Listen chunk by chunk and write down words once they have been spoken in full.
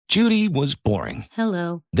Judy was boring.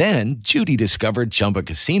 Hello. Then Judy discovered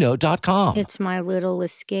ChumbaCasino.com. It's my little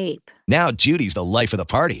escape. Now Judy's the life of the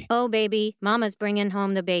party. Oh, baby, mama's bringing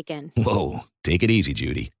home the bacon. Whoa, take it easy,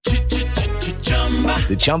 Judy.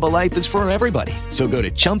 The Chumba life is for everybody. So go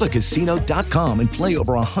to ChumbaCasino.com and play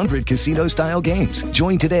over 100 casino-style games.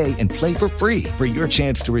 Join today and play for free for your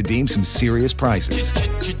chance to redeem some serious prizes.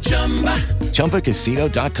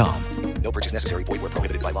 ChumbaCasino.com. No purchase necessary. Void where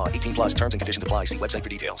prohibited by law. 18 plus terms and conditions apply. See website for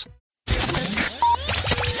details.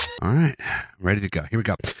 All right. Ready to go. Here we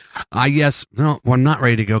go. Yes. No, well, I'm not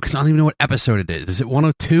ready to go because I don't even know what episode it is. Is it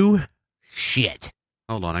 102? Shit.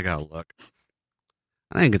 Hold on. I got to look.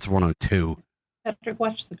 I think it's 102. Patrick,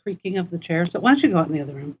 watch the creaking of the chair. So why don't you go out in the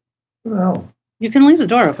other room? No. You can leave the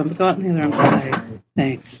door open, but go out in the other room for a second.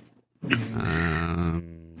 Thanks.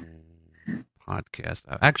 Podcast.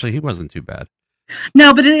 Actually, he wasn't too bad.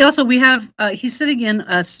 No, but also we have, he's sitting in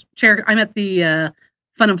a chair. I'm at the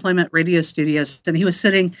Fun Employment Radio Studios, and he was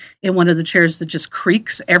sitting in one of the chairs that just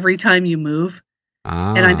creaks every time you move.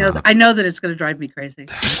 And I know that it's going to drive me crazy.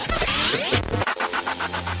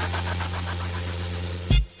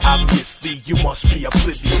 Obviously, you must be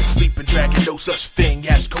oblivious. Sleeping dragon, no such thing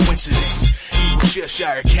as coincidence. Evil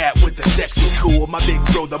Cheshire cat with the sexy cool. My big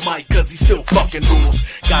bro the mic, cause he still fucking rules.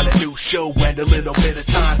 Got a new show and a little bit of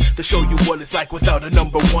time to show you what it's like without a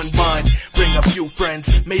number one mind. Bring a few friends,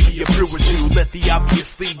 maybe a brew or two. Let the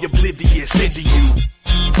obviously oblivious into you.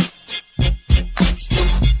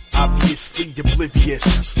 Obviously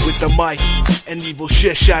oblivious with the mic and evil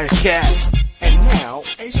Cheshire cat. And now,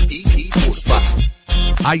 SPP 45.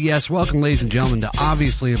 Yes, welcome, ladies and gentlemen, to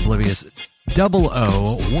Obviously Oblivious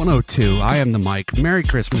 00102. I am the Mike. Merry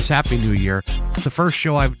Christmas, Happy New Year. It's the first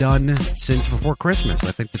show I've done since before Christmas.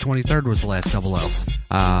 I think the 23rd was the last 00.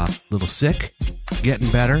 Little sick,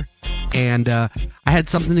 getting better, and I had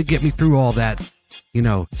something to get me through all that,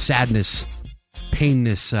 sadness,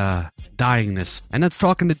 painness, dyingness, and that's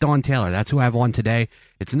talking to Dawn Taylor. That's who I have on today.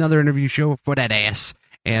 It's another interview show for that ass,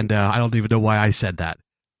 and I don't even know why I said that.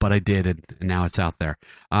 But I did, and now it's out there.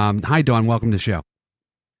 Hi, Dawn. Welcome to the show.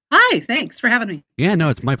 Hi, thanks for having me. Yeah, no,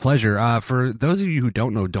 it's my pleasure. For those of you who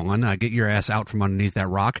don't know Dawn, get your ass out from underneath that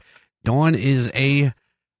rock. Dawn is a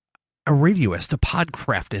radioist, a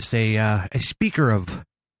podcraftist, a speaker of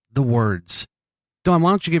the words. Dawn, why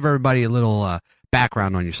don't you give everybody a little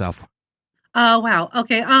background on yourself? Wow.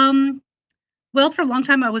 Okay. Well, for a long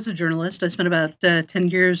time, I was a journalist. I spent about 10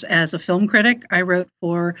 years as a film critic. I wrote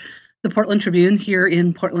for the Portland Tribune here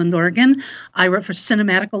in Portland, Oregon. I wrote for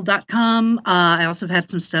cinematical.com. I also have had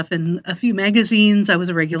some stuff in a few magazines. I was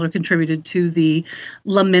a regular contributor to the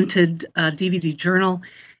lamented DVD Journal.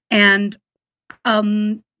 And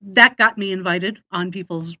that got me invited on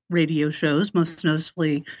people's radio shows, most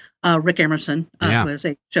notably Rick Emerson was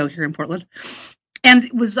a show here in Portland. And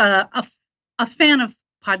was a fan of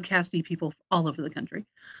podcasty people all over the country.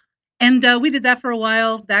 And we did that for a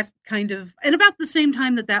while. And about the same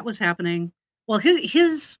time that was happening. Well,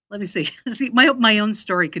 his let me see. See, my own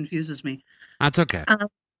story confuses me. That's okay. I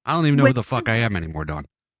don't even know who the fuck I am anymore, Dawn.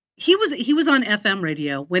 He was on FM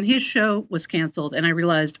radio when his show was canceled, and I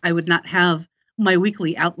realized I would not have my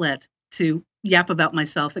weekly outlet to yap about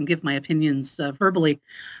myself and give my opinions verbally.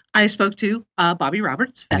 I spoke to Bobby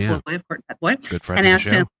Roberts, Fat Boy, of course, Fat Boy, good friend, and of asked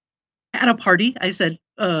the show. him at a party. I said,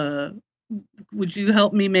 would you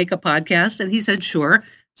help me make a podcast? And he said, sure.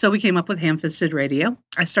 So we came up with Ham-Fisted Radio.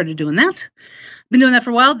 I started doing that. Been doing that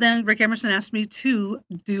for a while. Then Rick Emerson asked me to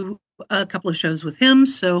do a couple of shows with him.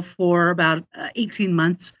 So for about 18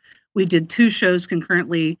 months, we did 2 shows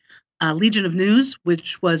concurrently. Legion of News,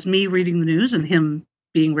 which was me reading the news and him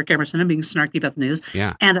being Rick Emerson and being snarky about the news.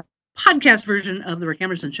 Yeah. And a podcast version of the Rick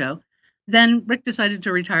Emerson Show. Then Rick decided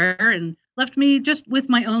to retire and left me just with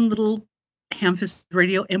my own little Ham-Fisted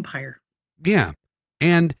Radio empire. Yeah.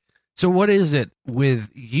 And so what is it with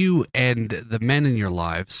you and the men in your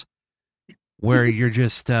lives where you're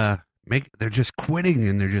just they're just quitting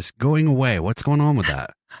and they're just going away? What's going on with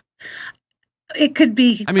that? It could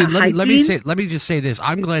be. I mean, let me just say this.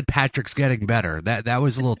 I'm glad Patrick's getting better. That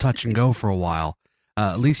was a little touch and go for a while.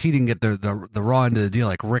 At least he didn't get the raw end of the deal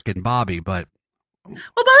like Rick and Bobby, but well,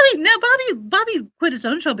 Bobby quit his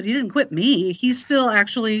own show, but he didn't quit me. He still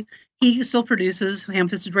produces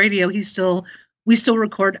Ham-Fisted Radio. We still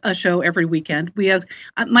record a show every weekend. We have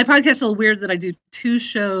my podcast is a little weird that I do 2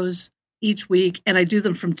 shows each week, and I do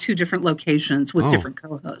them from 2 different locations with different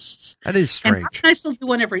co-hosts. That is strange. And I still do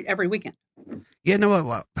one every weekend. Yeah, no.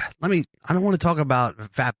 I don't want to talk about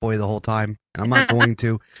Fat Boy the whole time, and I'm not going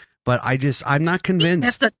to. But I'm not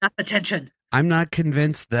convinced. That's enough attention. I'm not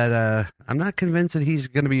convinced that he's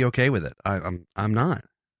going to be okay with it. I'm not.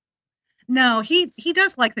 No, he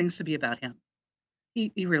does like things to be about him.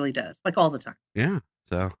 He really does, like all the time. Yeah.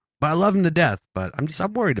 So, but I love him to death. But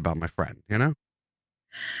I'm worried about my friend. You know.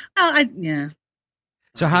 Yeah.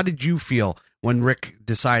 So how did you feel when Rick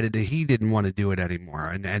decided that he didn't want to do it anymore,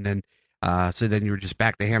 and then so then you were just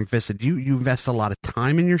back to ham-fisted? You invest a lot of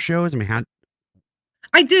time in your shows. I mean, how?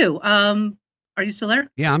 I do. Are you still there?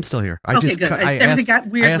 Yeah, I'm still here. Good. Everything got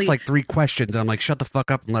weirdly. I asked like 3 questions, and I'm like, shut the fuck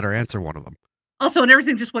up and let her answer one of them. Also, and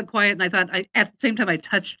everything just went quiet, and I thought at the same time I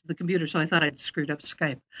touched the computer, so I thought I'd screwed up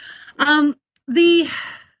Skype.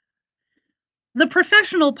 The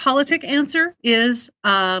professional politic answer is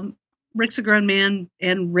Rick's a grown man,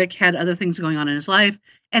 and Rick had other things going on in his life,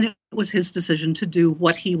 and it was his decision to do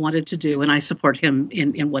what he wanted to do, and I support him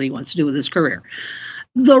in what he wants to do with his career.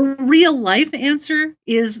 The real life answer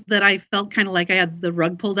is that I felt kind of like I had the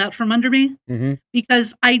rug pulled out from under me,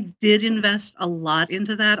 because I did invest a lot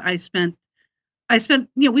into that. we spent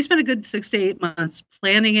a good 6 to 8 months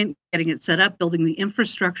planning it, getting it set up, building the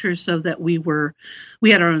infrastructure so that we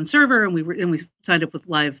had our own server, and we signed up with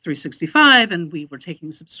Live 365, and we were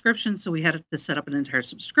taking subscriptions. So we had to set up an entire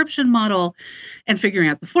subscription model and figuring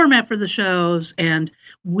out the format for the shows. And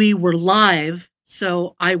we were live.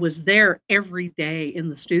 So I was there every day in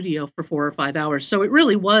the studio for 4 or 5 hours. So it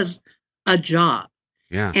really was a job.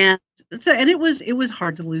 Yeah. And it was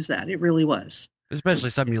hard to lose that. It really was. Especially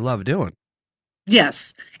something you love doing.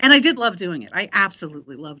 Yes. And I did love doing it. I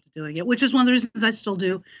absolutely loved doing it, which is one of the reasons I still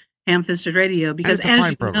do Ham-Fisted Radio, because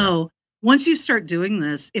as you know, once you start doing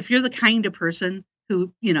this, if you're the kind of person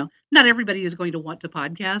who, not everybody is going to want to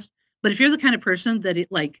podcast, but if you're the kind of person that it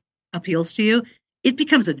like appeals to you, it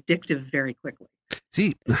becomes addictive very quickly.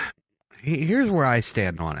 See, here's where I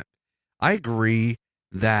stand on it. I agree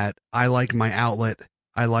that I like my outlet.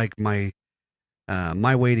 I like my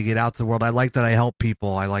way to get out to the world. I like that I help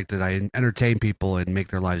people. I like that I entertain people and make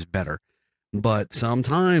their lives better. But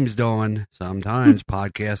sometimes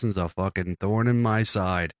podcasting's a fucking thorn in my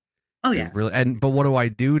side. Oh yeah. But what do I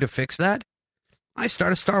do to fix that? I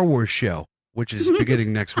start a Star Wars show, which is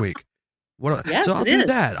beginning next week. Yes, so I'll do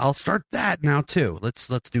that. I'll start that now too. Let's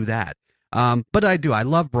do that. But I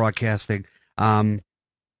love broadcasting. I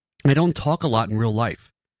don't talk a lot in real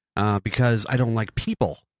life because I don't like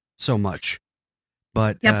people so much.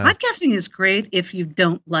 But yeah, podcasting is great if you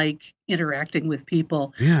don't like interacting with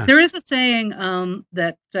people. Yeah. There is a saying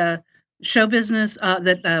that show business,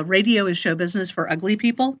 that radio is show business for ugly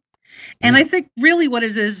people. And I think really what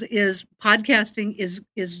it is podcasting is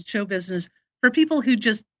show business for people who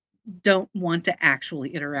just don't want to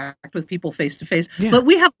actually interact with people face to face. But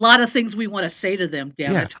we have a lot of things we want to say to them,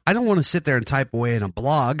 damn it. I don't want to sit there and type away in a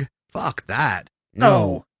blog. Fuck that.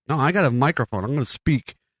 No, I got a microphone. I'm going to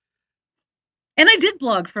speak. And I did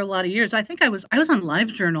blog for a lot of years. I think I was on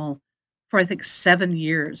LiveJournal for 7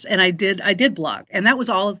 years, and I did blog, and that was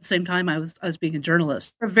all at the same time I was being a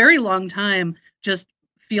journalist for a very long time. Just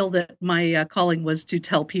feel that my calling was to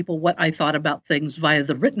tell people what I thought about things via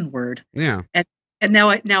the written word. Yeah, and now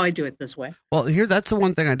I do it this way. Well, that's the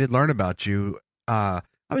one thing I did learn about you. I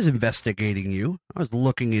was investigating you. I was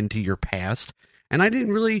looking into your past, and I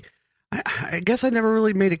didn't really. I guess I never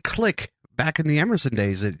really made it click back in the Emerson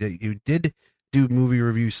days that you did do movie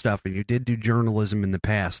review stuff and you did do journalism in the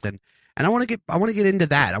past, and I want to get into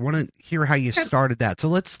that. I want to hear how you started that. So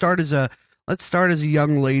let's start as a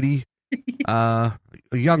young lady, a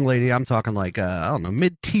young lady. I'm talking like I don't know,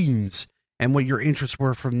 mid-teens, and what your interests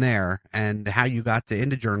were from there, and how you got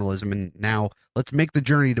into journalism, and now let's make the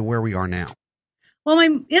journey to where we are now. Well,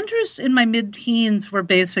 my interests in my mid-teens were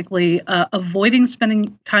basically avoiding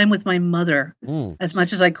spending time with my mother as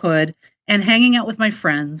much as I could, and hanging out with my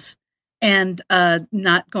friends, and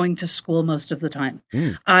not going to school most of the time.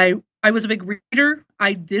 I was a big reader.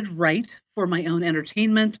 I did write for my own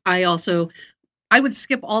entertainment. I would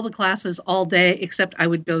skip all the classes all day, except I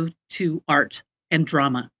would go to art and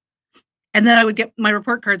drama. And then I would get my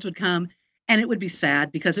report cards would come, and it would be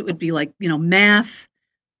sad because it would be like, math,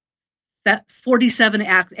 that 47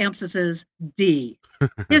 absences, D.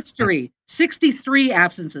 History, 63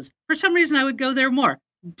 absences. For some reason, I would go there more.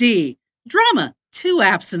 D. Drama, 2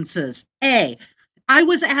 absences. A. I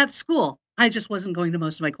was at school. I just wasn't going to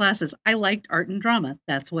most of my classes. I liked art and drama.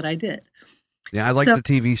 That's what I did. Yeah, I liked the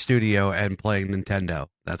TV studio and playing Nintendo.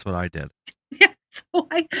 That's what I did. Yeah.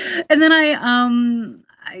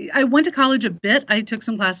 I went to college a bit. I took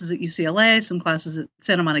some classes at UCLA, some classes at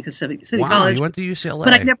Santa Monica City College. Wow, you went to UCLA.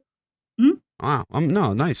 But I never. Wow.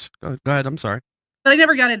 No, nice. Go ahead. I'm sorry. But I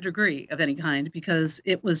never got a degree of any kind because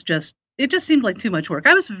it just seemed like too much work.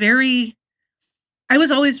 I was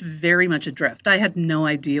always very much adrift. I had no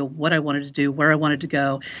idea what I wanted to do, where I wanted to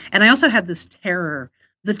go. And I also had this terror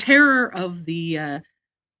the terror of the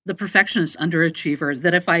perfectionist underachiever,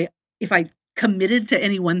 that if I committed to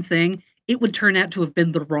any one thing, it would turn out to have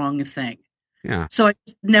been the wrong thing. Yeah. So I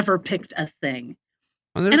never picked a thing.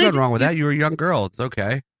 Well, there's nothing wrong with that. You were a young girl. It's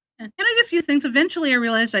okay. And I did a few things. Eventually, I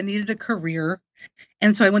realized I needed a career.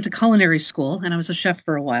 And so I went to culinary school, and I was a chef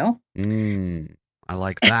for a while. I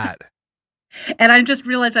like that. And I just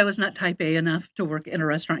realized I was not type A enough to work in a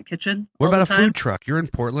restaurant kitchen. What about a food truck? You're in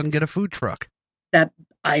Portland. Get a food truck. That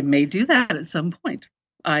I may do that at some point.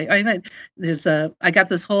 I got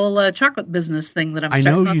this whole chocolate business thing that I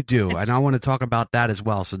know you do, and I want to talk about that as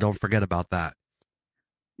well. So don't forget about that.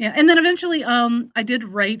 Yeah, and then eventually, I did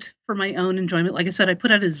write for my own enjoyment. Like I said, I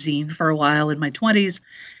put out a zine for a while in my 20s,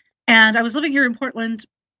 and I was living here in Portland.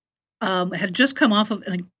 Had just come off of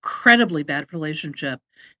an incredibly bad relationship,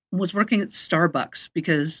 and was working at Starbucks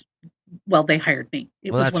because, well, they hired me.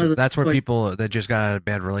 That's where people that just got out of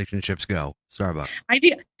bad relationships go. Starbucks.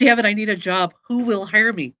 Damn it, I need a job. Who will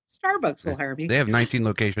hire me? Starbucks will hire me. They have 19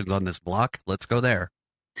 locations on this block. Let's go there.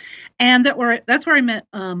 And that's where I met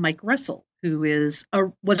Mike Russell, who was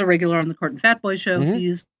a regular on the Court and Fat Boy show. Mm-hmm.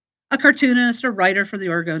 He's a cartoonist, a writer for the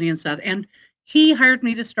Oregonian stuff, and he hired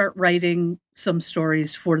me to start writing some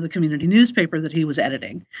stories for the community newspaper that he was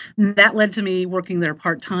editing. And that led to me working there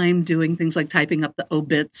part-time, doing things like typing up the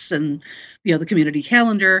obits and, the community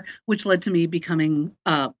calendar, which led to me becoming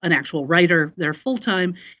an actual writer there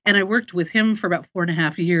full-time. And I worked with him for about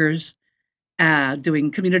 4.5 years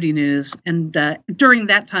doing community news. And during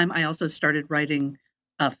that time, I also started writing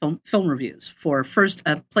film reviews for first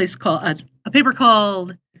a paper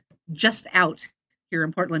called Just Out here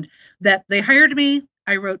in Portland. That they hired me.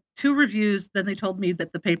 I wrote 2 reviews. Then they told me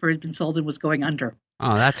that the paper had been sold and was going under.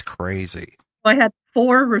 Oh, that's crazy. I had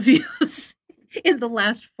 4 reviews in the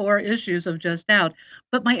last 4 issues of Just Out.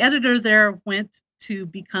 But my editor there went to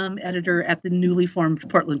become editor at the newly formed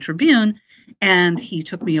Portland Tribune, and he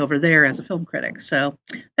took me over there as a film critic. So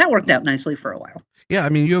that worked out nicely for a while. Yeah, I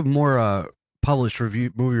mean, you have more published movie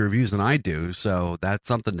reviews than I do, so that's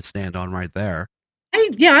something to stand on right there. I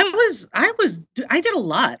did a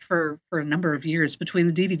lot for a number of years between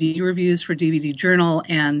the DVD reviews for DVD Journal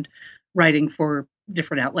and writing for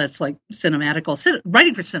different outlets like Cinematical.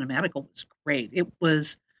 Writing for Cinematical was great. It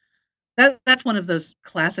was that's one of those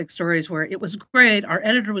classic stories where it was great. Our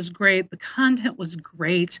editor was great. The content was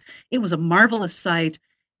great. It was a marvelous site.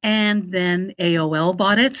 And then AOL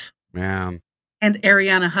bought it. Yeah. And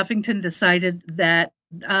Ariana Huffington decided that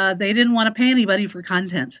they didn't want to pay anybody for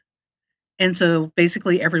content. And so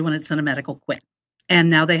basically everyone at Cinematical quit. And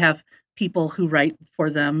now they have people who write for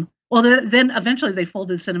them. Well, then eventually they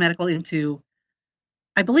folded Cinematical into,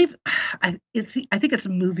 I believe, I think it's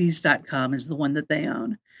movies.com is the one that they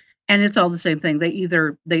own. And it's all the same thing.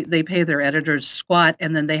 They pay their editors squat,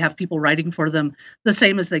 and then they have people writing for them the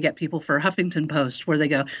same as they get people for Huffington Post, where they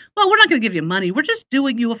go, well, we're not going to give you money. We're just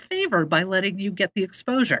doing you a favor by letting you get the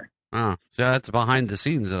exposure. Oh, so that's behind the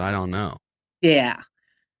scenes that I don't know. Yeah.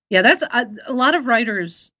 Yeah, that's a lot of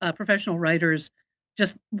writers, professional writers,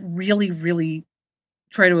 just really, really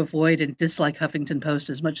try to avoid and dislike Huffington Post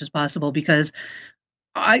as much as possible because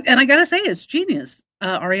I got to say, it's genius.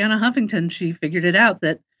 Ariana Huffington, she figured it out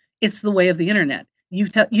that it's the way of the internet. You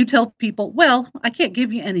tell people, well, I can't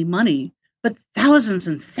give you any money, but thousands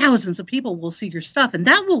and thousands of people will see your stuff, and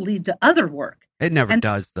that will lead to other work. It never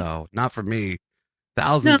does, though. Not for me.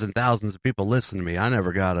 Thousands and thousands of people listen to me. I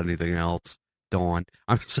never got anything else. Dawn.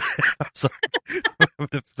 I'm sorry. I'm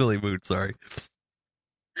in a silly mood. Sorry.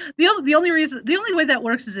 The only way that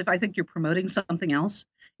works is if I think you're promoting something else.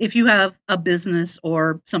 If you have a business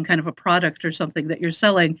or some kind of a product or something that you're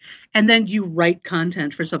selling, and then you write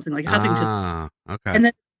content for something like Huffington. Okay. And then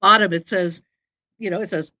at the bottom it says,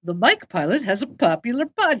 the Mike Pilot has a popular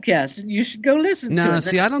podcast and you should go listen to it. No,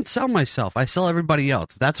 see, I don't sell myself. I sell everybody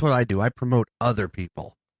else. That's what I do. I promote other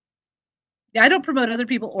people. Yeah, I don't promote other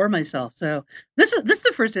people or myself. So this is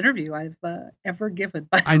the first interview I've ever given.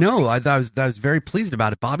 I know. I was very pleased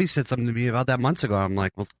about it. Bobby said something to me about that months ago. I'm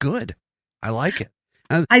like, well, good. I like it.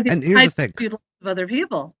 And here's the thing. I've other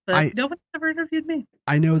people, but nobody's ever interviewed me.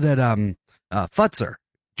 I know that Futzer,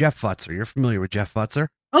 Jeff Futzer. You're familiar with Jeff Futzer?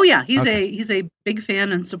 Oh yeah, he's a big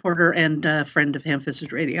fan and supporter and friend of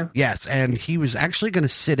Ham-Fisted Radio. Yes, and he was actually going to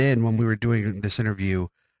sit in when we were doing this interview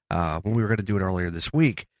when we were going to do it earlier this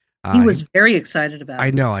week. He was very excited about it.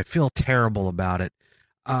 I know. I feel terrible about it.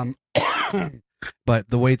 But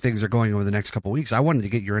the way things are going over the next couple of weeks, I wanted to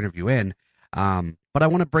get your interview in. But I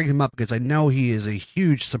want to bring him up because I know he is a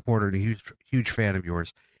huge supporter and a huge fan of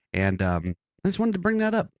yours. And I just wanted to bring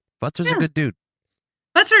that up. Futzer's a good dude.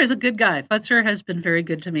 Futzer is a good guy. Futzer has been very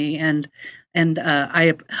good to me, and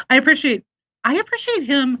I appreciate I appreciate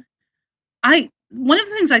him. One of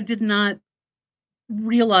the things I did not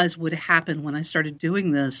realize would happen when I started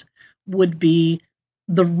doing this would be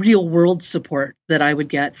the real world support that I would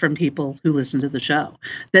get from people who listen to the show.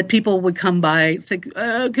 That people would come by, say, "Can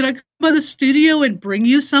I come by the studio and bring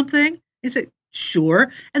you something?" I say,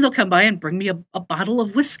 "Sure," and they'll come by and bring me a bottle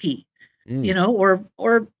of whiskey, Mm.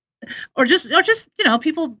 or just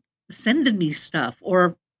people sending me stuff,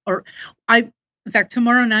 or I. In fact,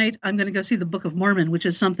 tomorrow night I'm going to go see the Book of Mormon, which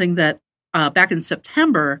is something that back in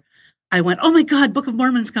September I went, "Oh my God, Book of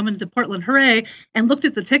Mormon's coming to Portland, hooray!" And looked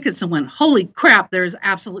at the tickets and went, "Holy crap, there's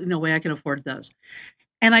absolutely no way I can afford those."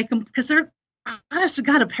 And because they're, honest to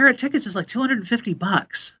God, a pair of tickets is like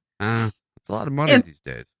 $250. It's a lot of money these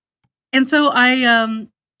days. And so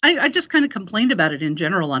I just kind of complained about it in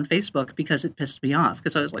general on Facebook because it pissed me off,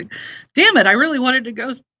 because I was like, damn it, I really wanted to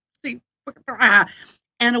go see.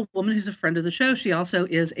 And a woman who's a friend of the show, she also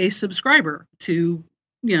is a subscriber to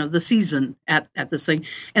the season at this thing,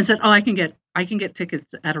 and said, "Oh, I can get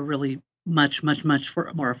tickets at a really much more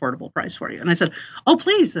affordable price for you." And I said, "Oh,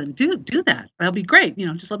 please, then do that. That'll be great.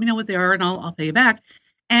 Just let me know what they are, and I'll pay you back."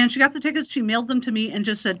 And she got the tickets. She mailed them to me and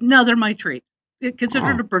just said, "No, they're my treat.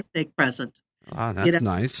 Consider it a birthday present." Oh, that's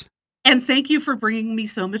nice. And thank you for bringing me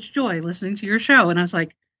so much joy listening to your show. And I was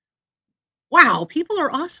like, wow, people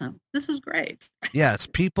are awesome. This is great. Yes,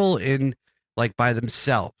 people in like by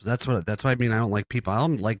themselves. That's what I mean. I don't like people. I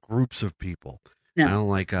don't like groups of people. No. I don't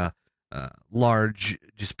like large,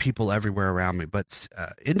 just people everywhere around me. But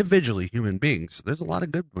individually, human beings. There's a lot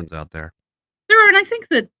of good ones out there. There are, and I think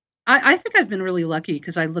that I think I've been really lucky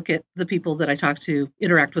because I look at the people that I talk to,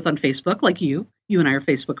 interact with on Facebook, like you. You and I are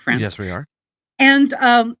Facebook friends. Yes, we are. And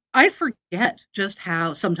I forget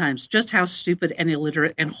sometimes just how stupid and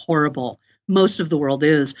illiterate and horrible most of the world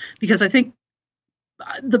is, because I think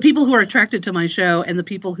the people who are attracted to my show and the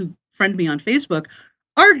people who friend me on Facebook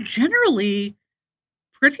are generally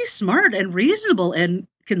pretty smart and reasonable and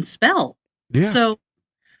can spell. Yeah. So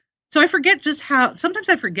I forget just how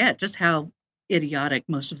idiotic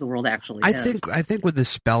most of the world actually is. I think with the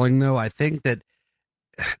spelling though, I think that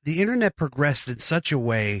the internet progressed in such a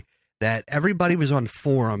way that everybody was on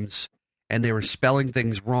forums and they were spelling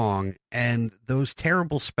things wrong, and those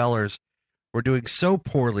terrible spellers were doing so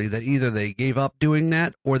poorly that either they gave up doing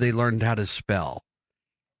that or they learned how to spell.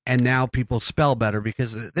 And now people spell better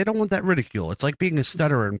because they don't want that ridicule. It's like being a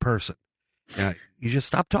stutterer in person. You just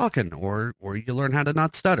stop talking, or you learn how to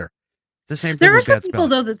not stutter. It's the same thing. There are with some bad people spelling,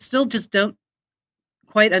 though that still just don't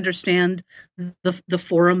quite understand the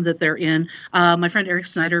forum that they're in. My friend Eric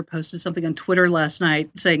Snyder posted something on Twitter last night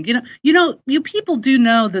saying, you people do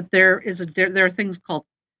know that there are things called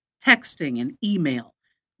texting and email.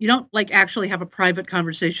 You don't actually have a private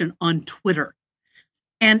conversation on Twitter.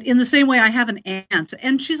 And in the same way, I have an aunt,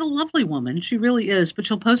 and she's a lovely woman. She really is. But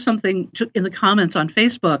she'll post something in the comments on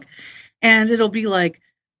Facebook, and it'll be like,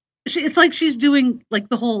 it's like she's doing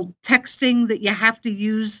the whole texting that you have to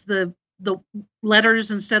use the letters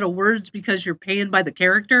instead of words because you're paying by the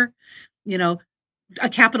character, a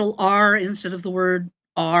capital R instead of the word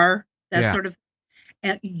R, that sort of,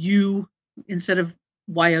 and U instead of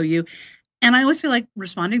YOU. And I always feel like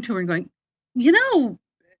responding to her and going,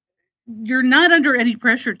 you're not under any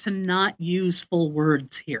pressure to not use full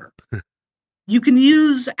words here. You can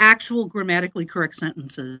use actual grammatically correct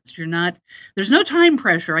sentences. There's no time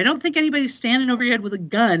pressure. I don't think anybody's standing over your head with a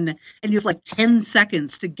gun and you have 10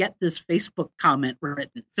 seconds to get this Facebook comment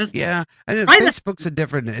written. and Facebook's a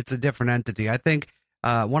different entity. I think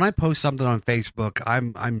when I post something on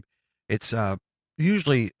Facebook, it's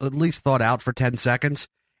usually at least thought out for 10 seconds.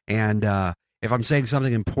 And if I'm saying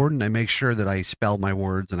something important, I make sure that I spell my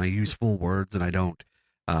words and I use full words and I don't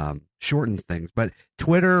shorten things. But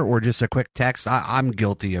Twitter or just a quick text, I'm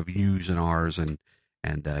guilty of U's and R's and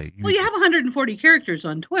well, you have 140 characters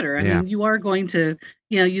on Twitter. I mean, you are going to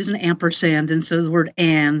use an ampersand instead of the word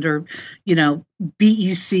and, or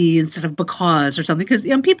BEC instead of because or something, because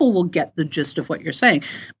people will get the gist of what you're saying.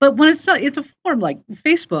 But when it's a form like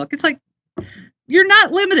Facebook, it's like you're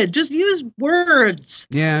not limited. Just use words.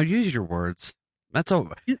 Yeah, use your words. That's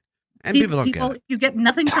all. And people don't get it. You get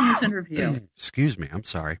nothing from this interview. Excuse me. I'm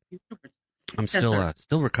sorry. I'm still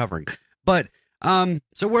recovering. But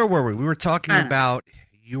so where were we? We were talking about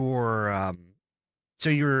your I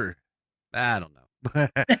don't know.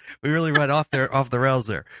 We really went off the rails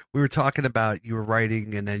there. We were talking about you were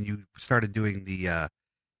writing, and then you started doing the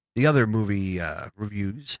other movie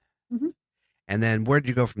reviews. Mm-hmm. And then where did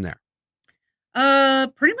you go from there?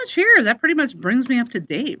 Pretty much here. That pretty much brings me up to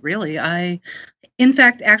date, really. In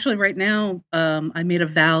fact, actually right now, I made a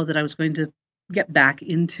vow that I was going to get back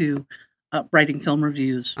into writing film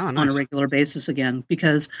reviews Oh, on nice. a regular basis again,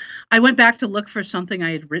 because I went back to look for something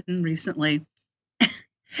I had written recently.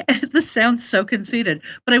 And this sounds so conceited,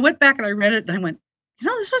 but I went back and I read it and I went,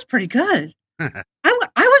 this was pretty good. I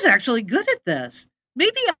was actually good at this.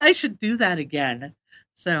 Maybe I should do that again.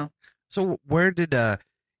 So where did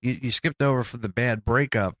you skipped over from the bad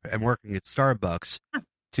breakup and working at Starbucks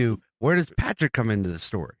to where does Patrick come into the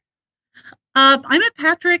story? I met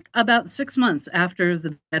Patrick about 6 months after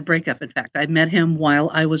the bad breakup. In fact, I met him while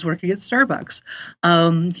I was working at Starbucks.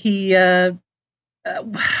 God.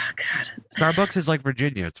 Starbucks is like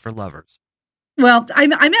Virginia. It's for lovers. Well, I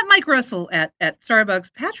met Mike Russell at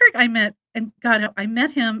Starbucks. Patrick, I met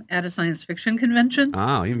him at a science fiction convention.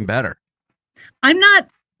 Oh, even better. I'm not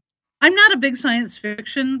a big science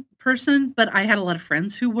fiction person, but I had a lot of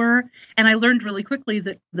friends who were, and I learned really quickly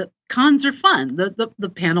that the cons are fun.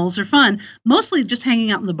 The panels are fun. Mostly just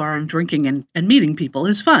hanging out in the bar and drinking and meeting people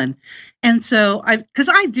is fun. And so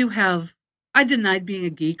I denied being a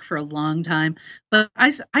geek for a long time, but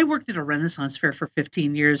I worked at a Renaissance fair for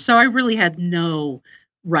 15 years, so I really had no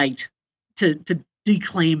right to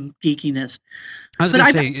declaim geekiness. I was going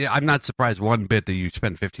to say, I'm not surprised one bit that you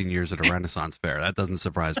spent 15 years at a Renaissance fair. That doesn't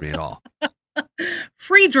surprise me at all.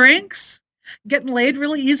 Free drinks, getting laid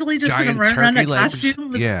really easily just because I'm running around in a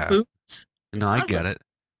costume with boots. No, I get it.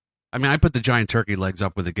 I mean, I put the giant turkey legs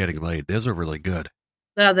up with the getting laid. Those are really good.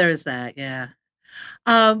 Oh, there's that, yeah.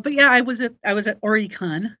 But yeah, I was at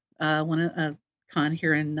Oricon, a con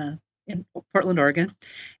here in Portland, Oregon,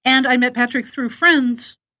 and I met Patrick through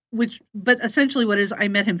friends. But essentially, what is I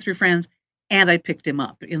met him through friends, and I picked him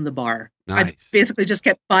up in the bar. Nice. I basically just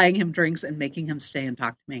kept buying him drinks and making him stay and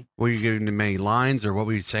talk to me. Were you giving him many lines, or what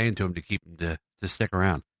were you saying to him to keep him to stick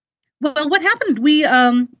around? Well, what happened?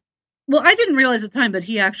 I didn't realize at the time, but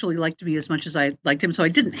he actually liked me as much as I liked him, so I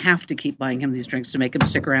didn't have to keep buying him these drinks to make him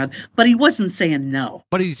stick around. But he wasn't saying no.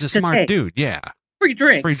 But he's a smart dude, yeah. Free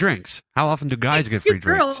drinks. Free drinks. How often do guys get free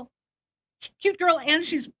drinks? Cute girl, and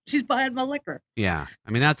she's buying my liquor. Yeah,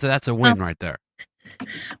 I mean that's a win right there.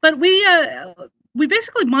 But we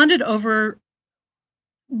basically bonded over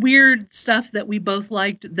weird stuff that we both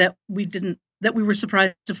liked that we were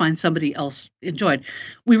surprised to find somebody else enjoyed.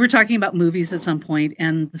 We were talking about movies at some point,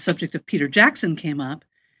 and the subject of Peter Jackson came up,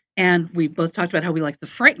 and we both talked about how we liked The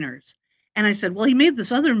Frighteners. And I said, well, he made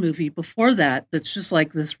this other movie before that that's just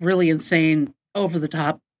like this really insane,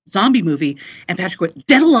 over-the-top zombie movie. And Patrick went,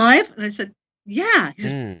 Dead Alive? And I said, yeah. He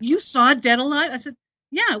said, you saw Dead Alive? I said,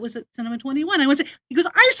 yeah, it was at Cinema 21. He goes,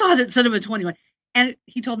 I saw it at Cinema 21. And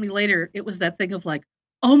he told me later, it was that thing of like,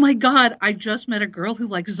 oh my God, I just met a girl who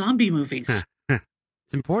likes zombie movies.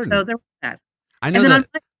 It's important. So there was that. I know that.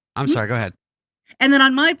 I'm sorry, go ahead. And then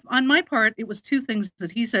on my part, it was two things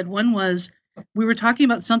that he said. One was we were talking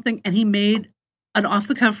about something and he made an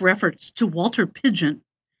off-the-cuff reference to Walter Pidgeon.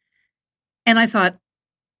 And I thought,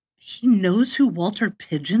 he knows who Walter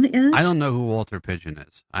Pidgeon is? I don't know who Walter Pidgeon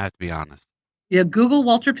is. I have to be honest. Yeah, Google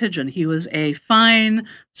Walter Pidgeon. He was a fine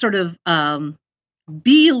sort of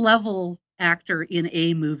B-level actor in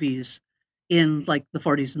A movies in like the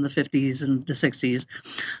 40s and the 50s and the 60s.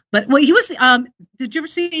 But he was, did you ever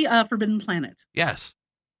see Forbidden Planet? Yes.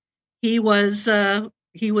 He was the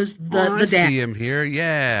I dad. see him here.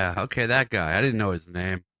 Yeah. Okay, that guy. I didn't know his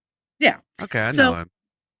name. Yeah. Okay, I know him.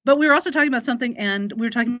 But we were also talking about something, and we were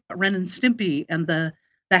talking about Ren and Stimpy, and the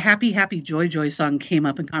Happy, Happy, Joy, Joy song came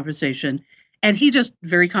up in conversation. And he just,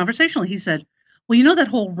 very conversationally, he said, well, you know that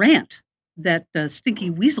whole rant that Stinky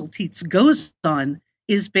Weasel Teats goes on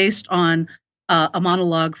is based on a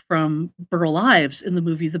monologue from Burl Ives in the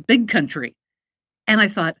movie The Big Country. And I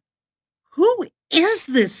thought, who is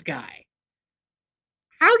this guy?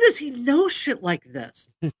 How does he know shit like this?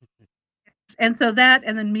 And so that,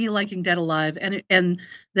 and then me liking Dead Alive, and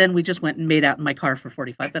then we just went and made out in my car for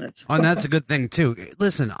 45 minutes. Oh, and that's a good thing too.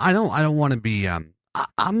 Listen, I don't want to be. I'm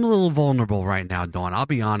a little vulnerable right now, Dawn. I'll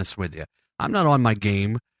be honest with you. I'm not on my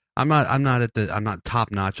game. I'm not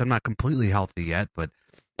top notch. I'm not completely healthy yet, but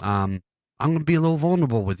I'm going to be a little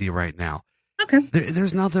vulnerable with you right now. Okay.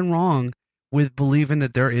 There's nothing wrong with believing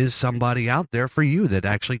that there is somebody out there for you that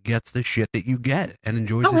actually gets the shit that you get and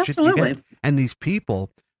enjoys the shit you get. And these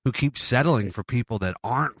people who keep settling for people that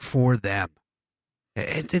aren't for them.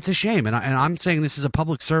 It's a shame. And I'm saying this is a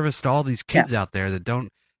public service to all these kids out there that don't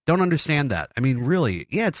understand that. I mean, really,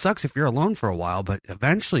 yeah, it sucks if you're alone for a while, but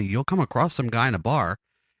eventually you'll come across some guy in a bar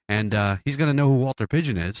and he's going to know who Walter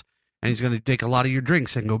Pidgeon is, and he's going to take a lot of your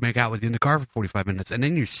drinks and go make out with you in the car for 45 minutes, and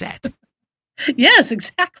then you're set. Yes,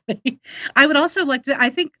 exactly. I would also like to, I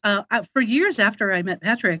think for years after I met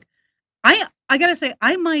Patrick, I I gotta say,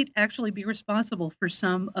 I might actually be responsible for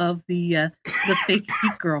some of the fake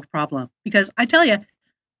geek girl problem, because I tell you,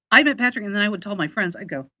 I met Patrick, and then I would tell my friends, I'd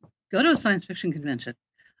go to a science fiction convention.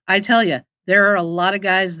 I tell you, there are a lot of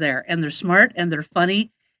guys there, and they're smart, and they're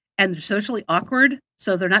funny, and they're socially awkward,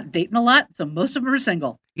 so they're not dating a lot. So most of them are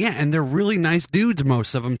single. Yeah, and they're really nice dudes,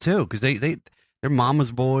 most of them too, because they're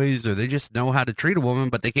mama's boys, or they just know how to treat a woman,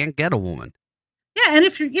 but they can't get a woman. Yeah, and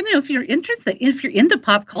if you're interested, if you're into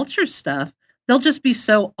pop culture stuff, they'll just be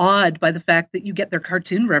so awed by the fact that you get their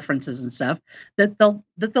cartoon references and stuff that they'll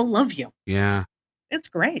love you. Yeah, It's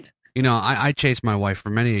great. I chased my wife for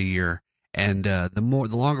many a year, and the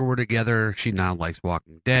longer we're together, she now likes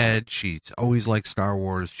Walking Dead. She's always liked Star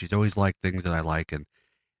Wars. She's always liked things that I like, and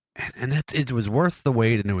it was worth the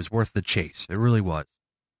wait, and it was worth the chase. It really was.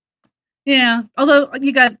 Yeah, although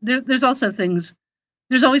there's also things.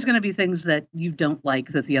 There's always going to be things that you don't like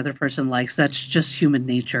that the other person likes. That's just human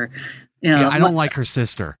nature. Yeah, I don't like her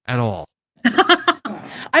sister at all.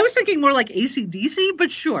 I was thinking more like AC/DC,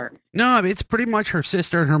 but sure. No, I mean, it's pretty much her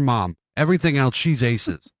sister and her mom. Everything else, she's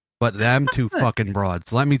aces. But them two fucking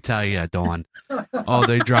broads, let me tell you, Dawn. Oh,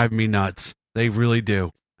 they drive me nuts. They really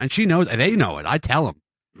do. And she knows, they know it. I tell them.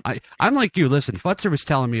 I'm like you. Listen, Futzer was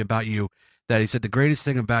telling me about you that he said the greatest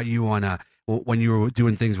thing about you on when you were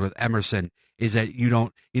doing things with Emerson is that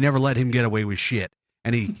you never let him get away with shit.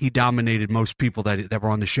 And he dominated most people that were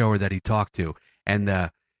on the show or that he talked to. And,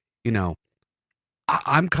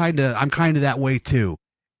 I'm kind of that way too.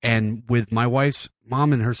 And with my wife's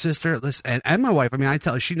mom and her sister, listen, and my wife, I mean,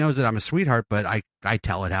 she knows that I'm a sweetheart, but I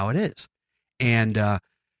tell it how it is. And,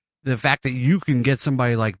 the fact that you can get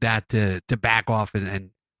somebody like that to back off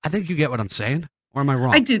and I think you get what I'm saying, or am I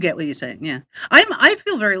wrong? I do get what you're saying. Yeah. I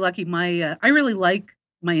feel very lucky. I really like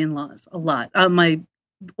my in-laws a lot.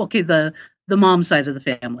 The mom side of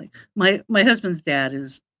the family. My husband's dad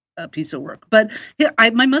is a piece of work, but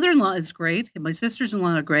my mother-in-law is great. My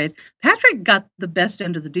sisters-in-law are great. Patrick got the best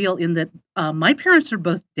end of the deal in that my parents are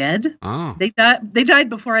both dead. Oh. They died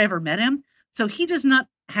before I ever met him, so he does not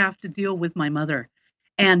have to deal with my mother.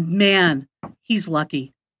 And man, he's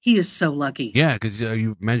lucky. He is so lucky. Yeah, because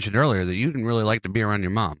you mentioned earlier that you didn't really like to be around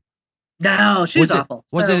your mom. No, she's awful.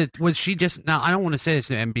 Was she just, now I don't want to say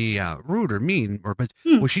this and be rude or mean, but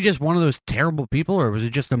was she just one of those terrible people, or was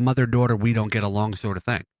it just a mother-daughter we don't get along sort of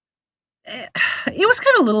thing? It was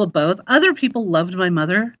kind of a little of both. Other people loved my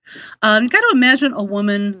mother. You got to imagine a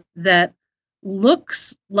woman that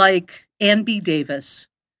looks like Ann B. Davis,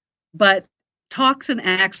 but talks and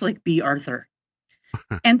acts like B. Arthur.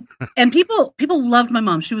 and people loved my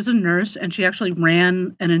mom. She was a nurse, and she actually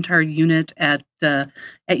ran an entire unit at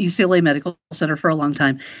UCLA Medical Center for a long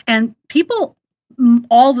time. And people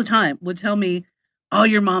all the time would tell me, "Oh,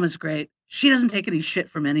 your mom is great. She doesn't take any shit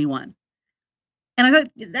from anyone." And I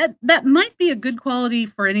thought that might be a good quality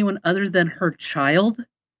for anyone other than her child.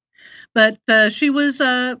 But she was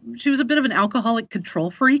a bit of an alcoholic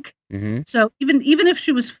control freak. Mm-hmm. So even if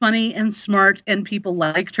she was funny and smart and people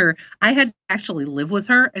liked her, I had to actually live with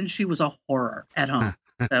her, and she was a horror at home.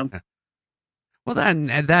 So, well,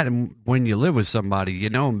 and when you live with somebody, you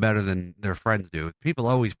know them better than their friends do. People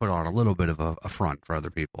always put on a little bit of a front for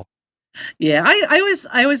other people. Yeah, I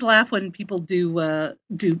always laugh when people do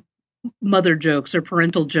mother jokes or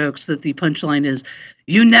parental jokes that the punchline is,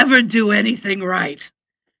 "You never do anything right."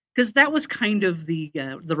 Because that was kind of the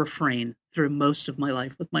refrain through most of my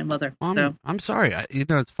life with my mother. Well, I'm sorry.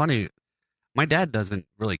 It's funny. My dad doesn't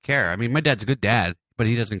really care. I mean, my dad's a good dad, but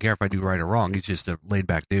he doesn't care if I do right or wrong. He's just a laid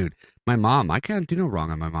back dude. My mom, I can't do no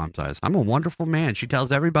wrong on my mom's eyes. I'm a wonderful man. She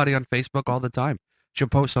tells everybody on Facebook all the time. She'll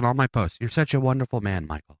post on all my posts. "You're such a wonderful man,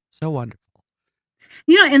 Michael. So wonderful."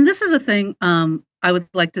 And this is a thing. I would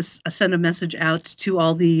like to send a message out to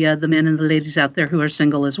all the men and the ladies out there who are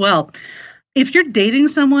single as well. If you're dating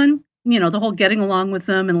someone, the whole getting along with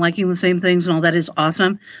them and liking the same things and all that is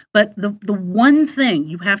awesome. But the one thing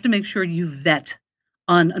you have to make sure you vet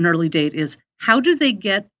on an early date is, how do they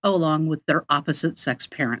get along with their opposite sex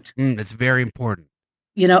parent? It's very important.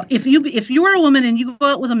 If you are a woman and you go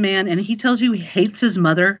out with a man and he tells you he hates his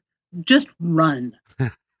mother, just run.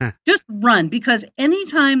 Just run, because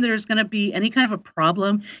anytime there's going to be any kind of a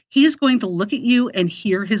problem, he's going to look at you and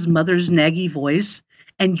hear his mother's naggy voice,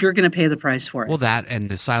 and you're going to pay the price for it. Well, that and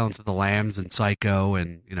The Silence of the Lambs and Psycho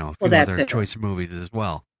and, a few other choice movies as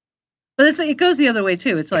well. But it goes the other way,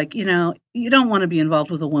 too. It's like, you don't want to be involved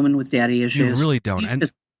with a woman with daddy issues. You really don't. You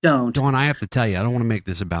just don't. Dawn, I have to tell you, I don't want to make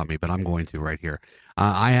this about me, but I'm going to right here.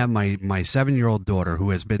 I have my 7-year-old daughter who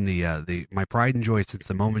has been my pride and joy since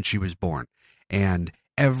the moment she was born. And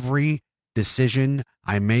every decision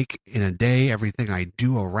I make in a day, everything I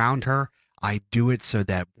do around her, I do it so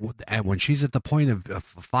that and when she's at the point of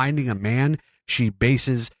finding a man, she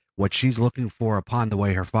bases what she's looking for upon the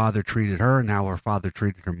way her father treated her and how her father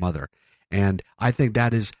treated her mother. And I think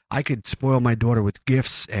that is, I could spoil my daughter with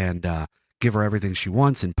gifts and give her everything she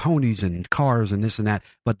wants and ponies and cars and this and that.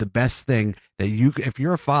 But the best thing that if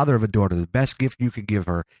you're a father of a daughter, the best gift you could give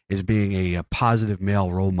her is being a positive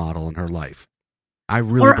male role model in her life. I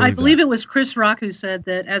believe it was Chris Rock who said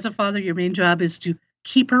that as a father, your main job is to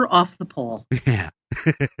keep her off the pole. Yeah.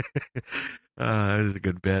 That is a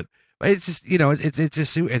good bit. But it's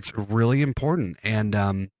just, it's really important. And,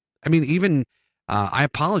 I mean, even, I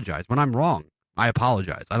apologize when I'm wrong. I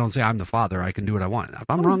apologize. I don't say I'm the father. I can do what I want. If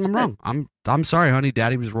I'm wrong, I'm wrong. I'm sorry, honey.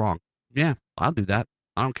 Daddy was wrong. Yeah, I'll do that.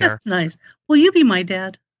 I don't care. That's nice. Will you be my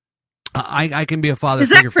dad? I can be a father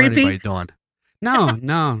figure for anybody, Dawn.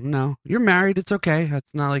 No. You're married. It's okay.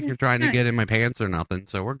 It's not like you're trying to get in my pants or nothing.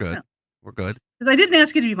 So we're good. No. We're good. Because I didn't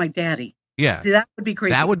ask you to be my daddy. Yeah. See, that would be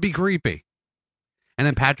creepy. That would be creepy. And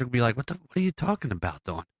then Patrick would be like, what are you talking about,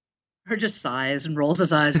 Dawn? Or just sighs and rolls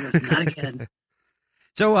his eyes and goes, not again.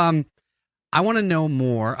 So, I want to know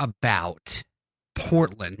more about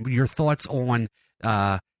Portland. Your thoughts on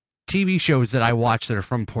TV shows that I watch that are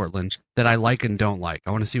from Portland that I like and don't like.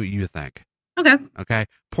 I want to see what you think. Okay.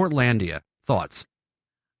 Portlandia. Thoughts?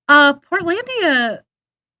 Portlandia,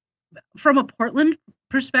 from a Portland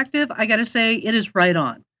perspective, I got to say it is right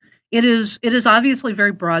on. It is obviously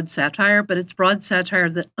very broad satire, but it's broad satire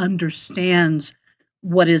that understands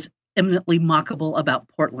what is eminently mockable about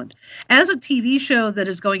Portland. As a TV show that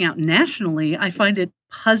is going out nationally, I find it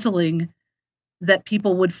puzzling that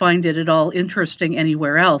people would find it at all interesting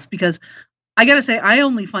anywhere else, because I got to say, I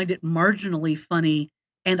only find it marginally funny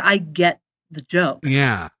and I get the joke.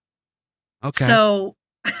 Yeah. Okay. So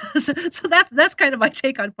that's kind of my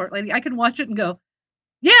take on Portland. I can watch it and go,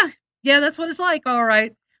 yeah, that's what it's like. All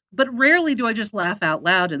right. But rarely do I just laugh out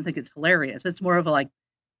loud and think it's hilarious. It's more of a like,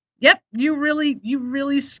 yep, you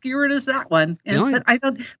really skewered us that one. And,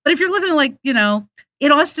 but if you're living like,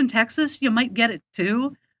 in Austin, Texas, you might get it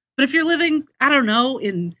too. But if you're living, I don't know,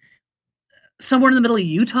 in somewhere in the middle of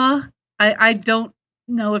Utah, I don't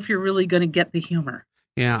know if you're really going to get the humor.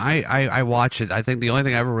 Yeah, I watch it. I think the only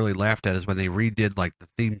thing I ever really laughed at is when they redid like the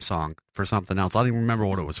theme song for something else. I don't even remember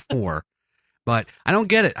what it was for, but I don't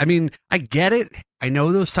get it. I mean, I get it. I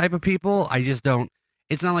know those type of people. I just don't.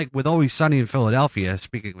 It's not like with Always Sunny in Philadelphia,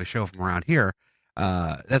 speaking of a show from around here,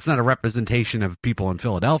 that's not a representation of people in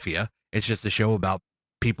Philadelphia. It's just a show about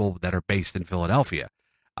people that are based in Philadelphia.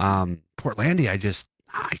 Portlandia,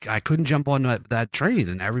 I couldn't jump on that train,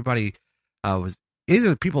 and everybody was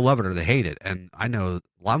either people love it or they hate it, and I know a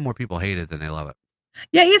lot more people hate it than they love it.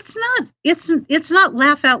 Yeah, it's not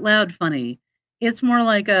laugh out loud funny. It's more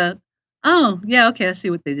like oh yeah, okay, I see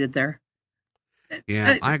what they did there.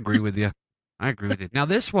 Yeah, I agree with you. Now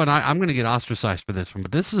this one, I'm going to get ostracized for this one,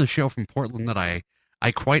 but this is a show from Portland that I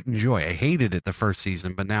quite enjoy. I hated it the first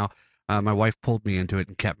season, but now my wife pulled me into it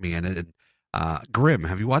and kept me in it. And Grimm,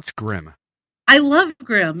 have you watched Grimm? I love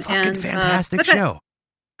Grimm. Fucking fantastic show.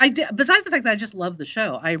 Besides the fact that I just love the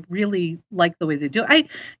show, I really like the way they do it.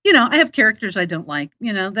 I have characters I don't like.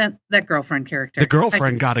 That girlfriend character. The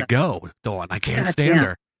girlfriend got to go, Dawn. I can't stand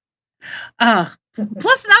her.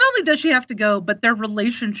 Plus, not only does she have to go, but their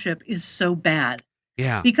relationship is so bad.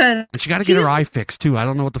 Yeah. Because and she got to get her eye fixed, too. I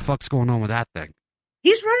don't know what the fuck's going on with that thing.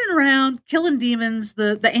 He's running around killing demons.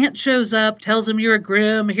 The aunt shows up, tells him you're a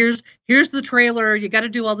Grimm. Here's the trailer. You got to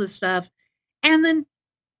do all this stuff. And then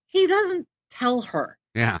he doesn't tell her.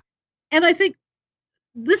 Yeah. And I think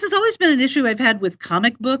this has always been an issue I've had with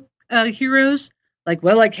comic book heroes. Like,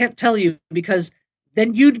 well, I can't tell you because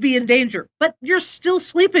then you'd be in danger. But you're still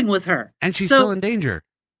sleeping with her. And she's still in danger.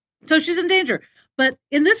 So she's in danger. But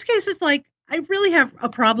in this case, it's like, I really have a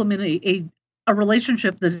problem in a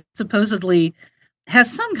relationship that supposedly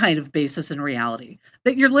has some kind of basis in reality.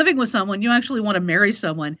 That you're living with someone, you actually want to marry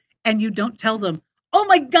someone, and you don't tell them, oh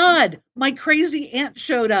my God, my crazy aunt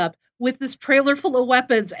showed up with this trailer full of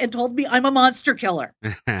weapons and told me I'm a monster killer.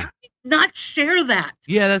 Not share that.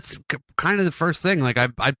 Yeah, that's kind of the first thing. Like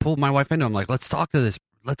I pulled my wife into. I'm like, let's talk to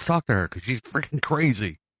her because she's freaking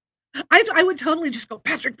crazy. I would totally just go,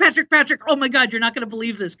 Patrick. Oh my God, you're not going to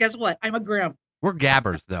believe this. Guess what? I'm a Grimm. We're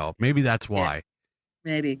gabbers though. Maybe that's why. Yeah,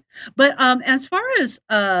 maybe. But as far as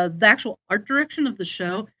the actual art direction of the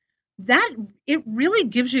show, that it really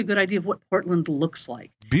gives you a good idea of what Portland looks like.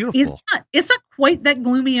 Beautiful. It's not quite that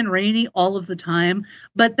gloomy and rainy all of the time,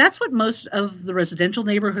 but that's what most of the residential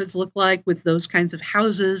neighborhoods look like with those kinds of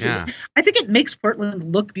houses. Yeah. I think it makes Portland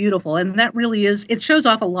look beautiful, and that really is, it shows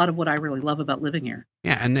off a lot of what I really love about living here.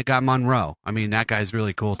 Yeah, and it got Monroe. I mean, that guy's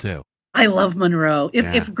really cool too. I love Monroe.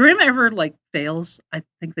 Yeah. If Grimm ever like fails, I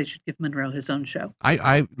think they should give Monroe his own show.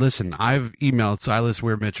 I listen, I've emailed Silas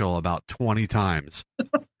Weir Mitchell about 20 times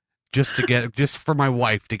just for my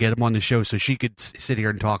wife to get him on the show so she could sit here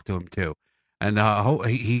and talk to him too. And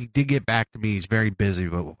he did get back to me. He's very busy,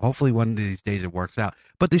 but hopefully one of these days it works out.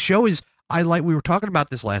 But the show is, we were talking about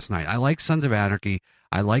this last night. I like Sons of Anarchy.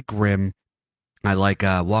 I like Grimm. I like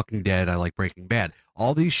Walking Dead. I like Breaking Bad.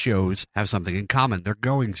 All these shows have something in common. They're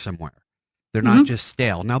going somewhere. They're not just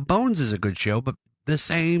stale. Now, Bones is a good show, but the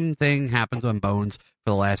same thing happens on Bones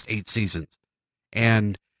for the last 8 seasons,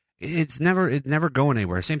 and it never going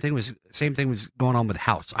anywhere. Same thing was going on with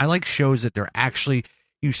House. I like shows that they're actually,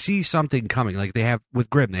 you see something coming, like they have with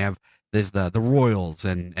Grimm. There's the Royals,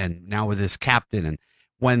 and now with this captain. And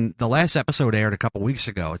when the last episode aired a couple weeks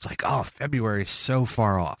ago, it's like, oh, February is so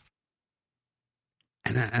far off.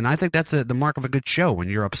 And I think that's the mark of a good show, when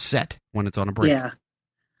you're upset when it's on a break. Yeah.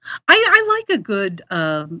 I like a good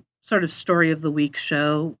sort of story of the week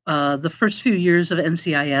show. The first few years of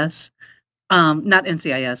NCIS, not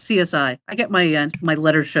NCIS, CSI. I get my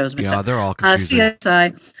letter shows mixed up. Yeah, they're all confusing.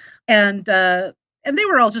 CSI, and they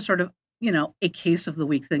were all just sort of, a case of the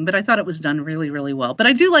week thing. But I thought it was done really, really well. But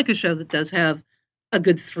I do like a show that does have a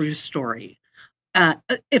good through story.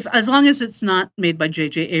 As long as it's not made by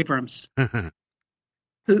J.J. Abrams,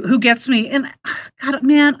 who gets me. And God,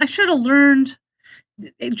 man, I should have learned.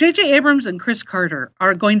 J.J. Abrams and Chris Carter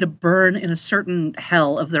are going to burn in a certain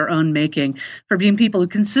hell of their own making for being people who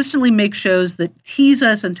consistently make shows that tease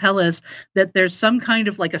us and tell us that there's some kind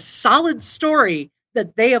of like a solid story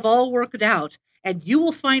that they have all worked out. And you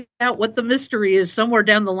will find out what the mystery is somewhere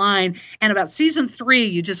down the line. And about season 3,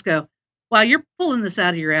 you just go, wow, you're pulling this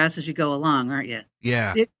out of your ass as you go along, aren't you?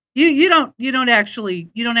 Yeah. You don't actually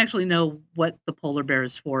know what the polar bear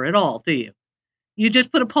is for at all, do you? You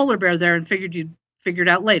just put a polar bear there and figured you'd figure it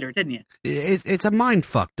out later, didn't you? It's a mind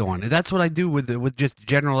fuck, Dawn. That's what I do with just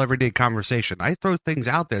general everyday conversation. I throw things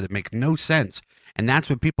out there that make no sense, and that's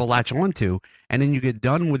what people latch onto. And then you get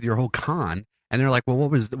done with your whole con, and they're like, "Well,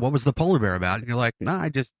 what was the polar bear about?" And you're like, "No, I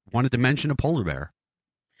just wanted to mention a polar bear."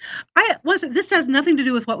 This has nothing to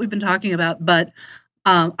do with what we've been talking about, but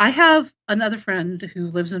I have another friend who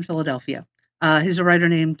lives in Philadelphia. He's a writer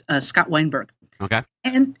named Scott Weinberg. Okay.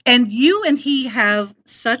 And you and he have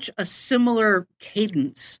such a similar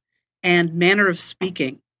cadence and manner of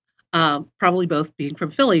speaking, probably both being from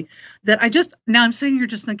Philly, that now I'm sitting here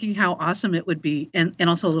just thinking how awesome it would be, and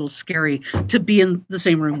also a little scary, to be in the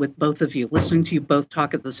same room with both of you, listening to you both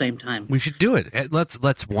talk at the same time. We should do it.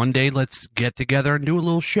 Let's one day let's get together and do a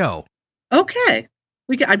little show. Okay.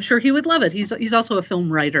 I'm sure he would love it. He's also a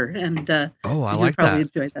film writer, and I like probably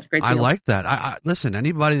that. enjoy that. Great deal. I like that. I listen.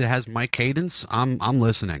 Anybody that has my cadence, I'm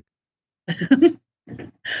listening.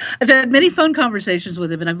 I've had many phone conversations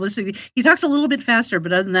with him, and I'm listening. He talks a little bit faster,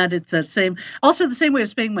 but other than that, it's that same. Also, the same way of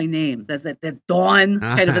saying my name. That Dawn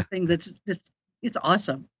kind of a thing. That's just it's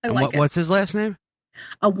awesome. I like it. What's his last name?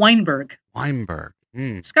 Weinberg. Weinberg.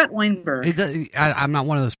 Scott Weinberg. I'm not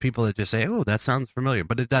one of those people that just say, "Oh, that sounds familiar,"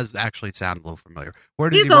 but it does actually sound a little familiar. Where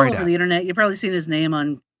does He's he all write over at? the internet. You've probably seen his name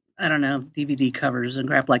on, I don't know, DVD covers and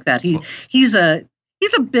crap like that. He's a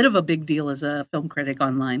bit of a big deal as a film critic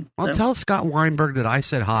online. Well, tell Scott Weinberg that I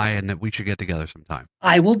said hi and that we should get together sometime.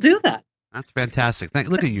 I will do that. That's fantastic.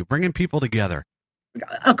 Look at you bringing people together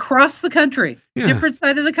across the country, Yeah. different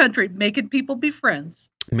side of the country, making people be friends.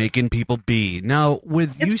 Making people be. Now,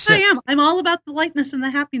 I'm all about the lightness and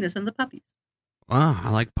the happiness and the puppies. Oh,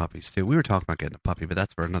 I like puppies too. We were talking about getting a puppy, but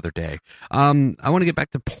that's for another day. I want to get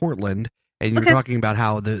back to Portland, and you were talking about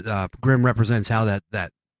how the Grimm represents how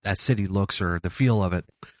that city looks, or the feel of it.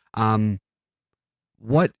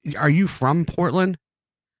 What are you from, Portland?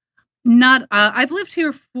 Not. I've lived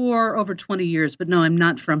here for over 20 years, but no, I'm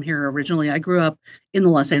not from here originally. I grew up in the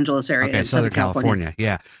Los Angeles area. Okay, Southern California.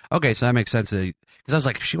 Yeah. Okay, so that makes sense. Because I was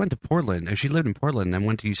like, if she went to Portland, if she lived in Portland and then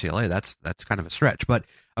went to UCLA, that's kind of a stretch. But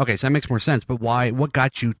okay, so that makes more sense. But why? What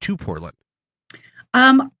got you to Portland?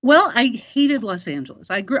 Well, I hated Los Angeles.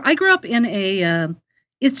 I grew up in a.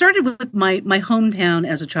 It started with my hometown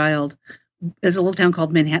as a child. There's a little town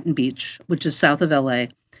called Manhattan Beach, which is south of LA,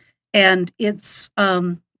 and it's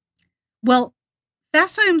well,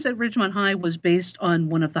 Fast Times at Ridgemont High was based on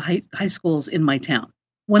one of the high schools in my town.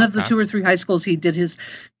 One of the 2 or 3 high schools he did his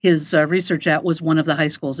research at was one of the high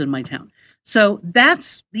schools in my town. So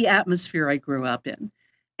that's the atmosphere I grew up in.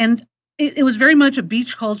 And it was very much a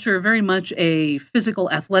beach culture, very much a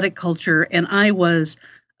physical athletic culture. And I was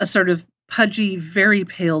a sort of pudgy, very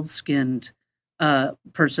pale-skinned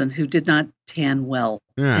person who did not tan well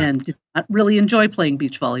and did not really enjoy playing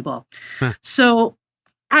beach volleyball. So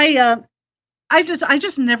I I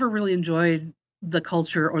just never really enjoyed the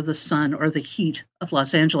culture or the sun or the heat of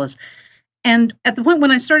Los Angeles. And at the point when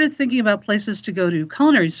I started thinking about places to go to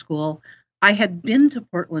culinary school, I had been to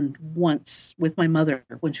Portland once with my mother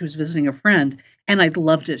when she was visiting a friend, and I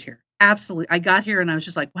loved it here. Absolutely. I got here and I was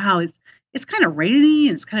just like, wow, it's kind of rainy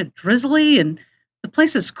and it's kind of drizzly and the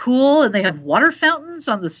place is cool and they have water fountains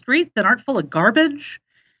on the street that aren't full of garbage.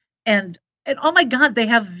 And oh my God, they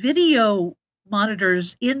have video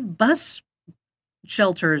monitors in bus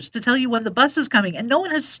shelters to tell you when the bus is coming, and no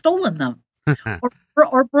one has stolen them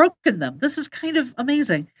or broken them. This is kind of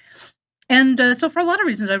amazing. And so, for a lot of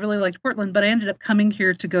reasons, I really liked Portland, but I ended up coming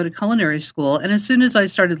here to go to culinary school. And as soon as I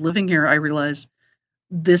started living here, I realized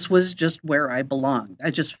this was just where I belonged.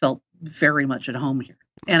 I just felt very much at home here,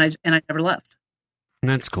 and I never left.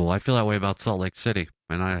 That's cool. I feel that way about Salt Lake City,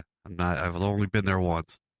 and I've only been there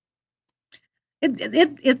once.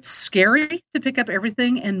 It's scary to pick up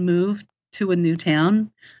everything and move to a new town,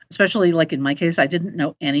 especially like in my case, I didn't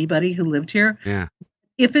know anybody who lived here. Yeah.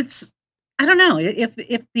 If it's, I don't know,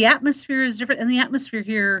 if the atmosphere is different, and the atmosphere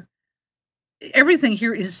here, everything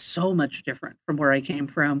here is so much different from where I came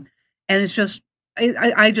from, and it's just,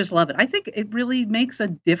 I just love it. I think it really makes a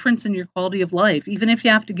difference in your quality of life, even if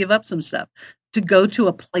you have to give up some stuff to go to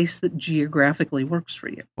a place that geographically works for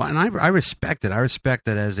you. Well, and I respect it. I respect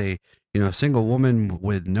it as a single woman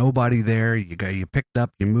with nobody there. You picked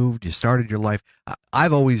up, you moved, you started your life.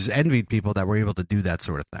 I've always envied people that were able to do that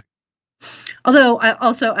sort of thing. Although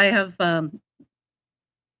I have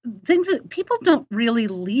things that people don't really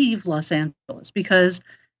leave Los Angeles because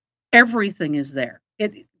everything is there.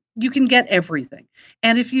 You can get everything.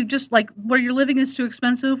 And if you just like where you're living is too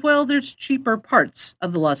expensive, well, there's cheaper parts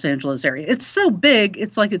of the Los Angeles area. It's so big,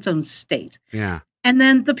 it's like its own state. Yeah. And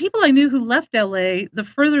then the people I knew who left LA, the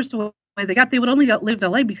furthest away they got, they would only live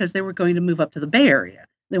in LA because they were going to move up to the Bay Area.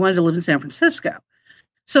 They wanted to live in San Francisco.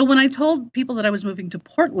 So when I told people that I was moving to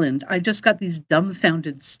Portland, I just got these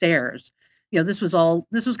dumbfounded stares. This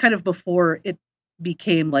was kind of before it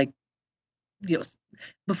became like,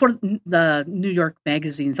 before the New York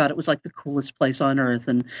Magazine thought it was like the coolest place on earth,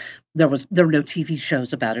 and there were no TV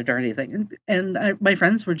shows about it or anything. And my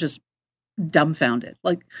friends were just dumbfounded.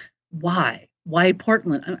 Like, why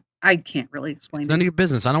Portland? I can't really explain. It's none of your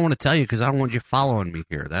business. I don't want to tell you because I don't want you following me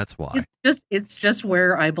here. That's why. It's just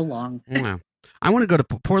where I belong. Yeah. I want to go to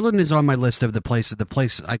Portland. Is on my list of the place.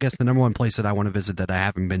 I guess the number one place that I want to visit that I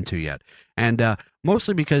haven't been to yet, and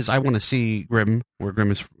mostly because I want to see Grimm, where Grimm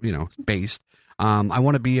is, based. I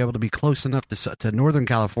want to be able to be close enough to Northern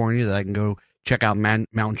California that I can go check out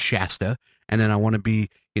Mount Shasta, and then I want to be,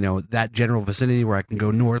 that general vicinity where I can go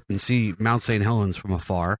north and see Mount St. Helens from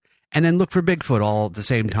afar, and then look for Bigfoot all at the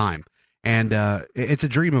same time. And it's a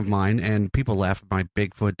dream of mine, and people laugh at my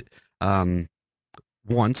Bigfoot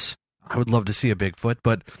once. I would love to see a Bigfoot,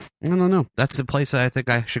 but I don't know. That's the place that I think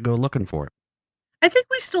I should go looking for it. I think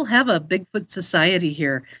we still have a Bigfoot society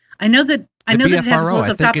here. I know that BFRO,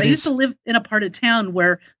 it I used to live in a part of town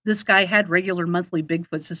where this guy had regular monthly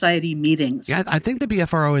Bigfoot Society meetings. Yeah, I think the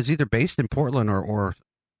BFRO is either based in Portland or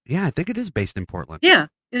I think it is based in Portland. Yeah,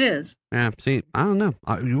 it is. Yeah, see, I don't know.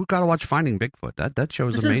 You got to watch Finding Bigfoot. That show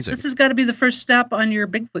is amazing. This has got to be the first stop on your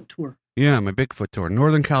Bigfoot tour. Yeah, my Bigfoot tour.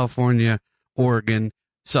 Northern California, Oregon,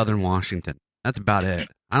 Southern Washington. That's about it.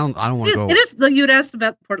 I don't want to go. It is. You'd asked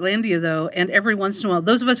about Portlandia though, and every once in a while,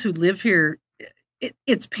 those of us who live here,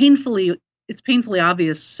 it's painfully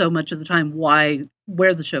obvious so much of the time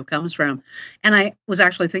where the show comes from. And I was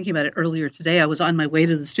actually thinking about it earlier today. I was on my way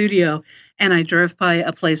to the studio and I drove by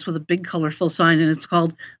a place with a big colorful sign, and it's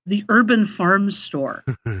called the Urban Farm Store.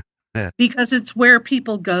 Yeah. Because it's where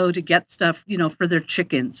people go to get stuff, for their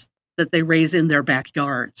chickens that they raise in their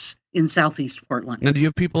backyards in Southeast Portland. Now, do you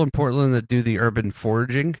have people in Portland that do the urban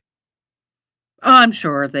foraging? Oh, I'm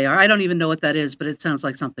sure they are. I don't even know what that is, but it sounds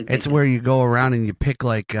like something. It's where you go around and you pick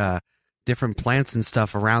like different plants and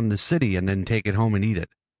stuff around the city and then take it home and eat it.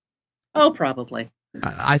 Oh, probably.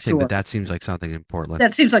 I think that seems like something in Portland.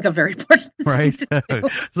 That seems like a very important thing right? to do.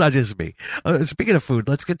 It's not just me. Speaking of food,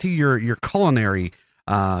 let's get to your culinary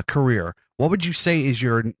career. What would you say is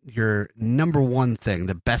your number one thing,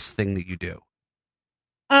 the best thing that you do?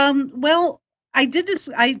 Well, I did this.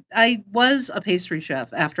 I was a pastry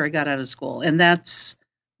chef after I got out of school, and that's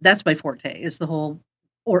my forte. Is the whole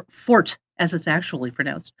or fort as it's actually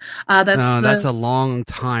pronounced. That's a long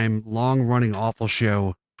running awful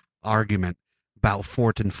show argument about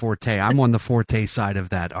fort and forte. I'm on the forte side of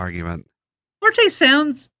that argument. Forte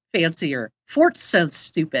sounds fancier. Fort sounds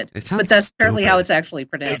stupid, but that's apparently how it's actually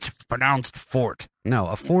pronounced. It's pronounced fort. No,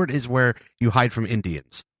 a fort is where you hide from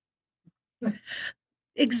Indians.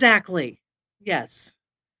 Exactly. Yes.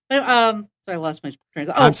 But So I lost my train.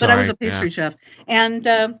 I'm But I was sorry, a pastry yeah. chef, and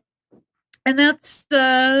that's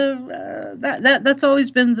that's always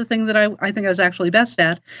been the thing that I think I was actually best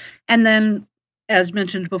at. And then, as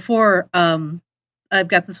mentioned before, I've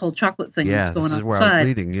got this whole chocolate thing that's Yeah, this going is on where I was inside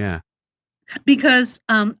leading. Yeah. because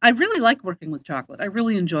I really like working with chocolate. I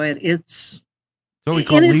really enjoy it. It's So we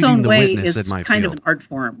call in its leading own the way, witness in it's my kind of field. an art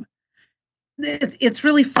form. It's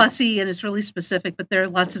really fussy and it's really specific, but there are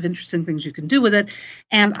lots of interesting things you can do with it.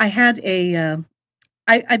 And I had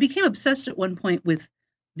I became obsessed at one point with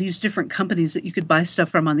these different companies that you could buy stuff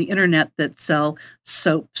from on the internet that sell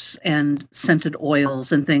soaps and scented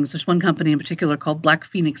oils and things. There's one company in particular called Black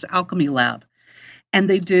Phoenix Alchemy Lab, and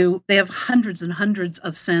they have hundreds and hundreds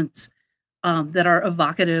of scents that are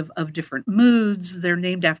evocative of different moods. They're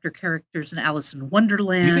named after characters in Alice in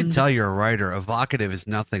Wonderland. You can tell you're a writer. Evocative is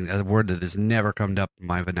nothing, a word that has never come up in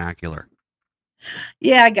my vernacular.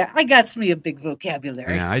 Yeah, I got me a big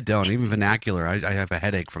vocabulary. Yeah, I don't. Even vernacular, I have a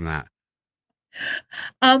headache from that.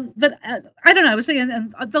 But I don't know. I was thinking,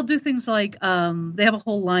 and they'll do things like they have a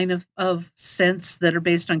whole line of scents that are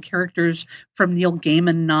based on characters from Neil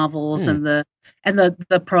Gaiman novels, and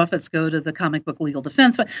the profits go to the comic book legal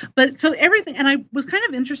defense. But so everything, and I was kind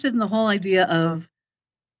of interested in the whole idea of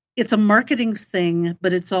it's a marketing thing,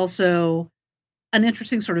 but it's also an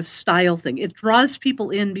interesting sort of style thing. It draws people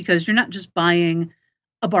in because you're not just buying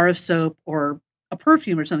a bar of soap or a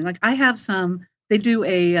perfume or something. Like I have some. They do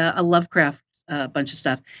a Lovecraft bunch of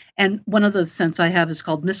stuff, and one of the scents I have is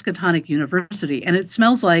called Miskatonic University, and it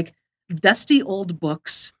smells like dusty old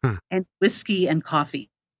books and whiskey and coffee.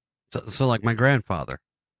 So like my grandfather.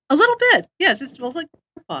 A little bit, yes. It smells like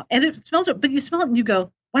grandpa, and it smells. But you smell it and you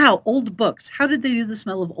go, "Wow, old books. How did they do the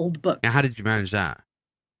smell of old books?" Now, how did you manage that?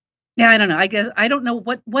 Yeah, I don't know. I guess I don't know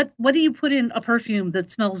what do you put in a perfume that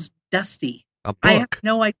smells dusty? A book. I have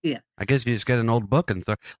no idea. I guess you just get an old book and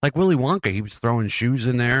like Willy Wonka. He was throwing shoes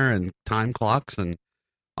in there and time clocks and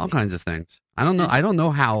all kinds of things. I don't know. I don't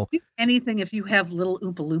know how. Anything if you have little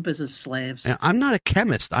Oompa Loompas as slaves. I'm not a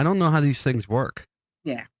chemist. I don't know how these things work.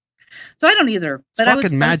 Yeah. So I don't either. But It's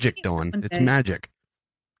fucking magic, Dawn. It's magic.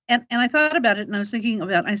 And I thought about it, and I was thinking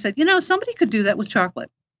about. I said, somebody could do that with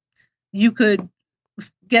chocolate. You could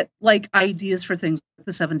get like ideas for things like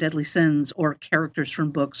the 7 Deadly Sins or characters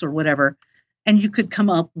from books or whatever, and you could come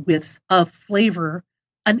up with a flavor,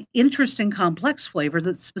 an interesting, complex flavor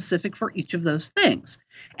that's specific for each of those things.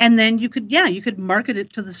 And then you could market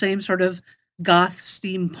it to the same sort of goth,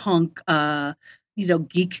 steampunk,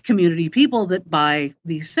 geek community people that buy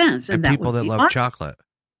these scents. And people that love chocolate.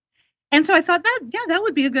 And so I thought that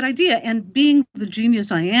would be a good idea. And being the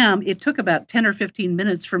genius I am, it took about 10 or 15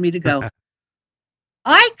 minutes for me to go,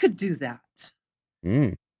 I could do that.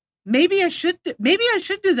 Maybe I should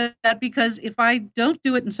do that, because if I don't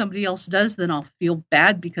do it and somebody else does, then I'll feel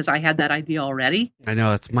bad because I had that idea already. I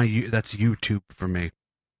know that's YouTube for me.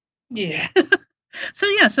 Yeah.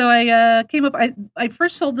 So I came up. I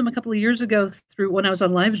first sold them a couple of years ago when I was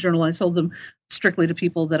on LiveJournal. I sold them strictly to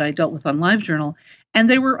people that I dealt with on LiveJournal, and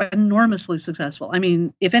they were enormously successful. I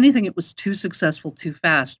mean, if anything, it was too successful too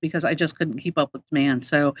fast because I just couldn't keep up with demand.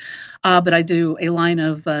 So, but I do a line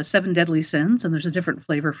of 7 Deadly Sins, and there's a different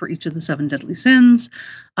flavor for each of the 7 Deadly Sins.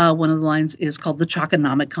 One of the lines is called the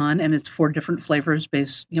Choconomicon, and it's 4 different flavors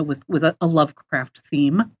based, with a Lovecraft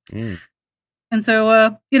theme. And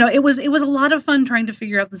so, it was a lot of fun trying to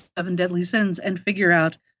figure out the 7 Deadly Sins and figure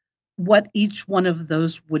out what each one of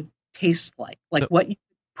those would taste like what you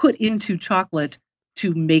put into chocolate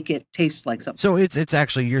to make it taste like something. So it's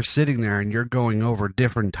actually, you're sitting there and you're going over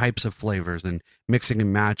different types of flavors and mixing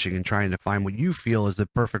and matching and trying to find what you feel is the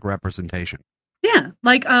perfect representation. Yeah,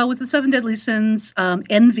 like with the 7 Deadly Sins,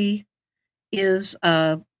 envy is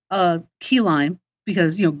a key lime.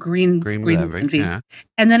 Because green envy, yeah.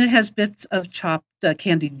 And then it has bits of chopped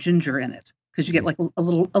candied ginger in it because you get like a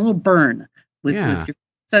little burn with your.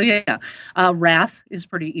 So yeah, wrath is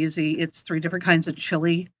pretty easy. It's 3 different kinds of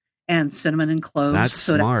chili and cinnamon and cloves. That's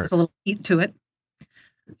so smart. It has a little heat to it.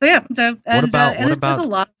 So yeah. What about a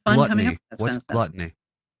lot of fun gluttony? Coming up What's gluttony?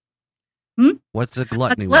 What's a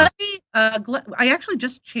gluttony? I actually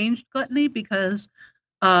just changed gluttony because.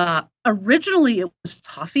 Originally it was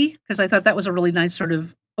toffee because I thought that was a really nice sort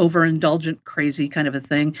of overindulgent, crazy kind of a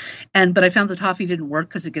thing. But I found the toffee didn't work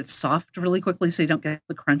because it gets soft really quickly, so you don't get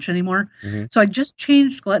the crunch anymore. So I just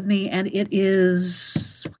changed gluttony, and it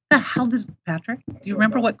is, what the hell did Patrick? Do you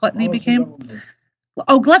remember what gluttony became?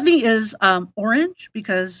 Oh, gluttony is orange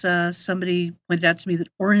because somebody pointed out to me that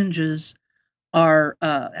oranges are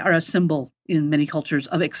a symbol in many cultures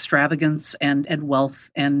of extravagance and wealth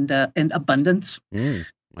and abundance.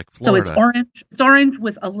 Like Florida. So it's orange. It's orange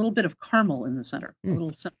with a little bit of caramel in the center.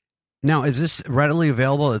 Now, is this readily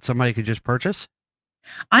available that somebody could just purchase?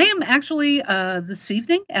 I am actually this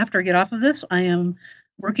evening, after I get off of this, I am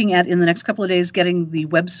working at in the next couple of days getting the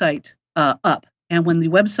website up. And when the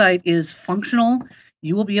website is functional,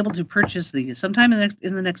 you will be able to purchase these sometime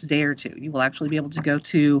in the next day or two. You will actually be able to go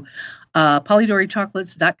to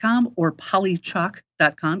polydorychocolates.com or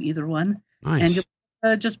polychoc.com, either one, and Nice.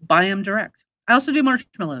 you'll just buy them direct. I also do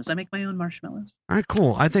marshmallows. I make my own marshmallows. All right,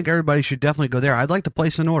 cool. I think everybody should definitely go there. I'd like to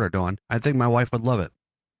place an order, Dawn. I think my wife would love it.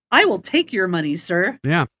 I will take your money, sir.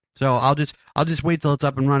 Yeah. So I'll just wait till it's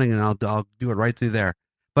up and running, and I'll do it right through there.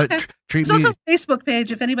 But Okay. treat There's me. also a Facebook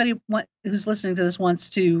page if anybody who's listening to this wants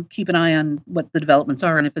to keep an eye on what the developments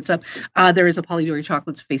are and if it's up. There is a Polydory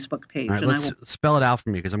Chocolates Facebook page. All right, And let's spell it out for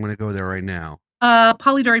me because I'm going to go there right now.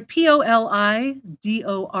 Polydory, Polidori.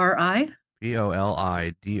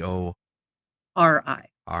 Polidori.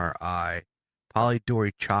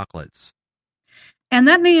 Polydory Chocolates. And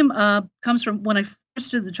that name comes from when I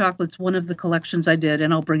first did the chocolates. One of the collections I did,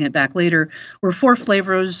 and I'll bring it back later, were 4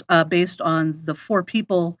 flavors based on the 4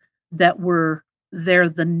 people that were there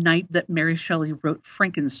the night that Mary Shelley wrote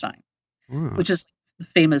Frankenstein, which is the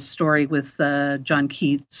famous story with John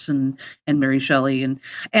Keats and Mary Shelley. And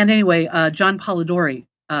anyway, John Polidori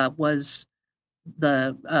was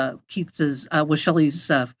was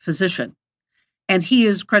Shelley's physician, and he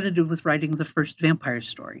is credited with writing the first vampire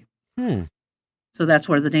story. So that's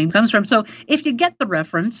where the name comes from. So if you get the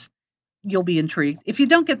reference, you'll be intrigued. If you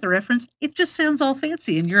don't get the reference, it just sounds all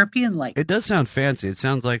fancy and European-like. It does sound fancy. It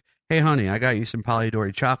sounds like, hey, honey, I got you some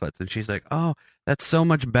Polidori chocolates. And she's like, oh, that's so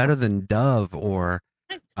much better than Dove or,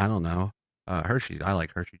 I don't know, Hershey. I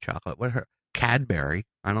like Hershey chocolate. Cadbury.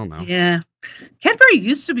 I don't know. Yeah. Cadbury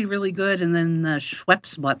used to be really good, and then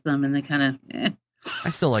Schweppes bought them, and they kind of, I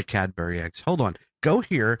still like Cadbury eggs. Hold on. Go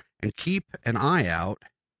here and keep an eye out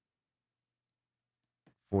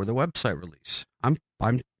for the website release. I'm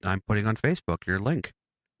putting on Facebook your link.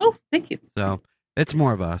 Oh, thank you. So it's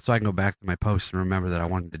more of so I can go back to my post and remember that I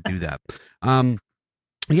wanted to do that.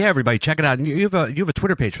 Yeah, everybody check it out. And you have a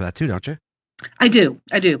Twitter page for that too, don't you? I do.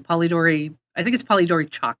 Polydory. I think it's Polydory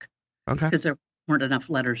Chalk. Okay. Because there weren't enough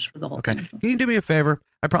letters for the whole thing. Can you do me a favor?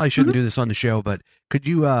 I probably shouldn't do this on the show, but could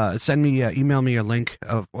you email me a link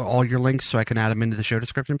of all your links so I can add them into the show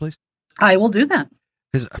description, please? I will do that.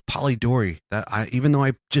 Because Polidori, even though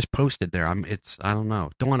I just posted there, I don't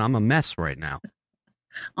know, Dawn, I'm a mess right now.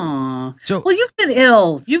 Aw. So, well, you've been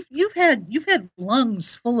ill. You've had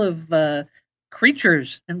lungs full of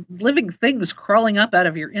creatures and living things crawling up out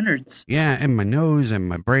of your innards. Yeah, and my nose and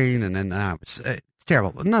my brain, and then it's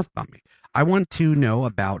terrible. Enough about me. I want to know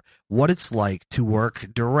about what it's like to work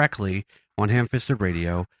directly on Ham-Fisted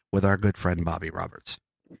Radio with our good friend Bobby Roberts.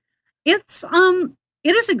 It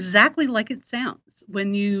is exactly like it sounds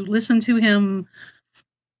when you listen to him,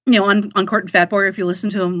 on Court and Fat Boy, or if you listen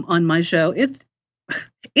to him on my show. It's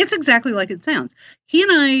exactly like it sounds. He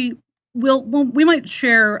and I we might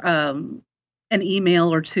share an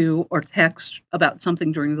email or two or text about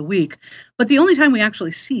something during the week, but the only time we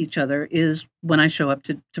actually see each other is when I show up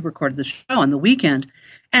to record the show on the weekend.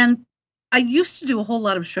 And I used to do a whole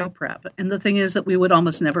lot of show prep, and the thing is that we would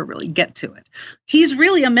almost never really get to it. He's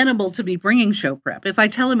really amenable to me bringing show prep. If I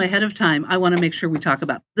tell him ahead of time, I want to make sure we talk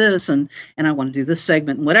about this, and I want to do this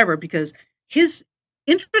segment and whatever, because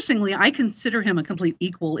interestingly, I consider him a complete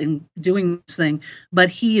equal in doing this thing, but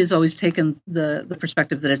he has always taken the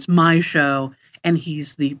perspective that it's my show, and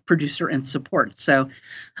he's the producer and support. So,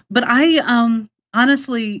 but I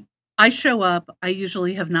honestly, I show up, I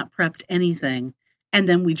usually have not prepped anything, and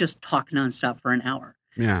then we just talk nonstop for an hour.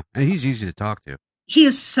 Yeah, and he's easy to talk to. He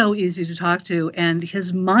is so easy to talk to, and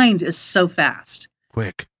his mind is so fast.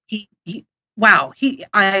 Quick. I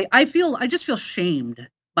just feel shamed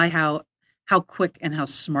by how quick and how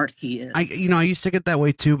smart he is. I used to get that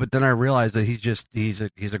way too, but then I realized that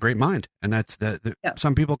he's a great mind, and that's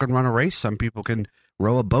Some people can run a race, some people can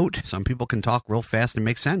row a boat, some people can talk real fast and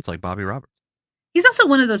make sense, like Bobby Roberts. He's also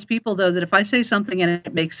one of those people, though, that if I say something and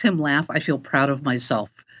it makes him laugh, I feel proud of myself,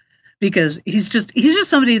 because he's just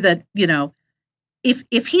somebody that,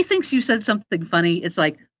 if he thinks you said something funny, it's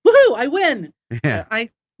like, woohoo, I win. Yeah.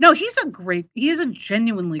 No, he is a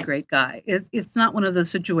genuinely great guy. It's not one of those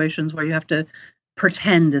situations where you have to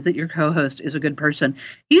pretend that your co-host is a good person.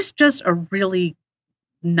 He's just a really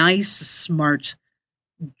nice, smart,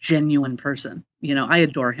 genuine person. I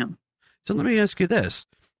adore him. So let me ask you this.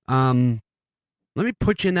 Let me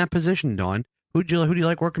put you in that position, Dawn. Who do you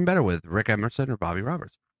like working better with, Rick Emerson or Bobby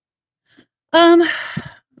Roberts? I'd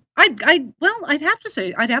have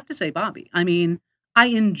to say Bobby. I mean, I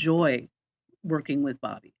enjoy working with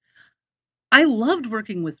Bobby. I loved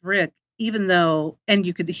working with Rick even though, and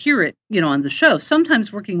you could hear it, on the show,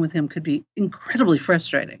 sometimes working with him could be incredibly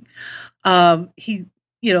frustrating. He,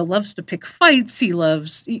 loves to pick fights.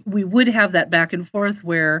 We would have that back and forth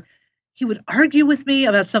where he would argue with me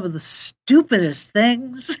about some of the stupidest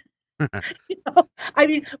things. I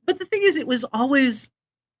mean, but the thing is, it was always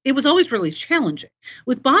really challenging.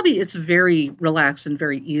 With Bobby, it's very relaxed and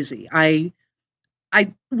very easy.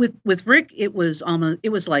 With Rick, it was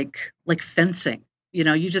like fencing.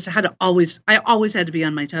 You just had to I always had to be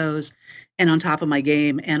on my toes and on top of my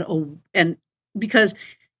game. And because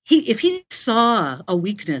if he saw a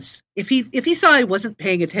weakness, if he saw I wasn't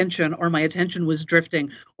paying attention or my attention was drifting,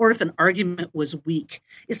 or if an argument was weak,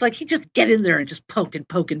 it's like he'd just get in there and just poke and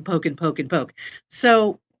poke and poke and poke and poke.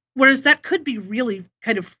 So whereas that could be really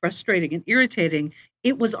kind of frustrating and irritating,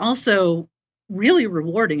 it was also really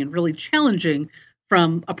rewarding and really challenging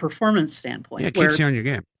from a performance standpoint. Yeah, it keeps you on your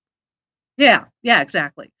game. Yeah,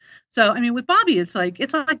 exactly. So, I mean, with Bobby, it's like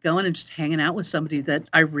going and just hanging out with somebody that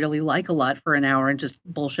I really like a lot for an hour and just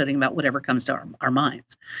bullshitting about whatever comes to our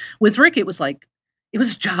minds. With Rick, it was a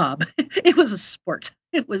job. It was a sport.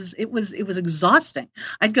 It was exhausting.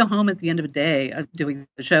 I'd go home at the end of the day of doing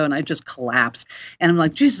the show and I'd just collapse. And I'm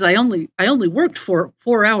like, Jesus, I only worked for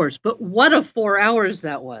 4 hours, but what a 4 hours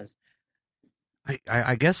that was.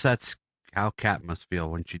 I guess that's how Kat must feel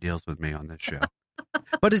when she deals with me on this show.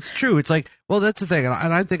 But it's true. It's like, well, that's the thing.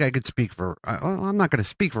 And I think I could speak for, I'm not going to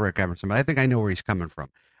speak for Rick Emerson, but I think I know where he's coming from.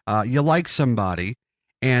 You like somebody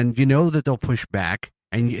and you know that they'll push back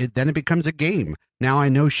and then it becomes a game. Now I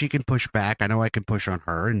know she can push back. I know I can push on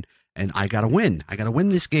her and I got to win. I got to win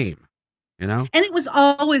this game, And it was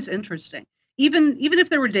always interesting. Even if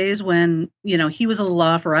there were days when, he was a little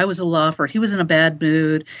off or I was a little off or he was in a bad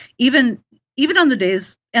mood, even on the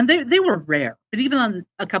days, and they were rare, but even on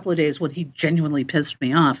a couple of days when he genuinely pissed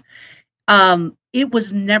me off, it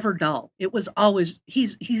was never dull. It was always,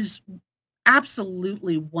 he's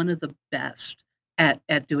absolutely one of the best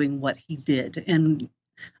at doing what he did. And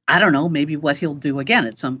I don't know, maybe what he'll do again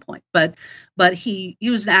at some point, but he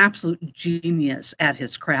was an absolute genius at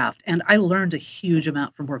his craft. And I learned a huge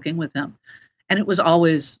amount from working with him. And it was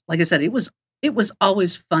always, like I said, it was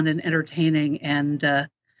always fun and entertaining, and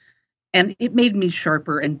it made me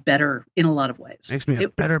sharper and better in a lot of ways. Makes me a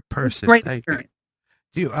better person. Great Thank experience.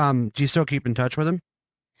 You. Do you still keep in touch with him?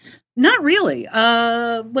 Not really.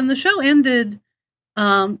 When the show ended,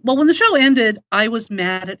 I was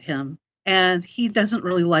mad at him, and he doesn't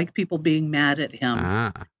really like people being mad at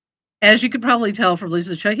him. As you could probably tell from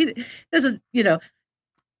listening to the show, he doesn't.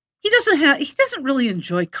 He doesn't really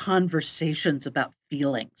enjoy conversations about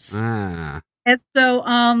feelings. And so,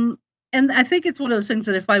 and I think it's one of those things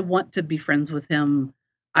that if I want to be friends with him,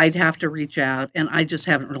 I'd have to reach out, and I just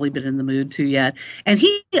haven't really been in the mood to yet. And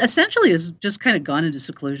he essentially has just kind of gone into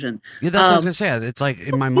seclusion. Yeah, that's what I was going to say. It's like,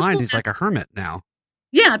 in my mind, he's like a hermit now.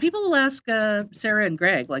 Yeah, people will ask Sarah and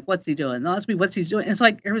Greg, like, what's he doing? They'll ask me what's he's doing. And it's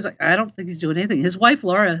like, everyone's like, I don't think he's doing anything. His wife,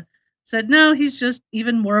 Laura, said, no, he's just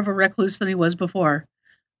even more of a recluse than he was before.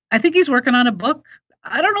 I think he's working on a book.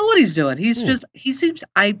 I don't know what he's doing. He seems,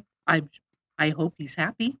 I hope he's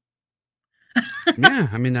happy. Yeah,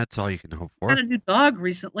 I mean, that's all you can hope for. I got a new dog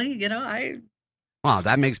recently, Wow,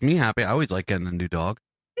 that makes me happy. I always like getting a new dog.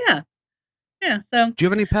 Yeah. So, do you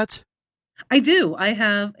have any pets? I do. I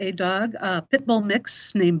have a dog, a pit bull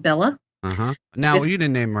mix named Bella. Now, you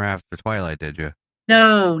didn't name her after Twilight, did you?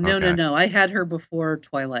 No. I had her before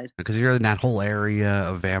Twilight. Because you're in that whole area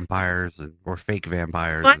of vampires or fake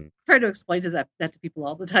vampires. Well, I try to explain that to people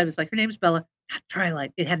all the time. It's like, her name's Bella, not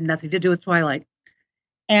Twilight. It had nothing to do with Twilight.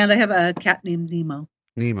 And I have a cat named Nemo.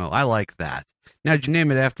 Nemo, I like that. Now, did you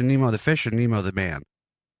name it after Nemo the fish or Nemo the man?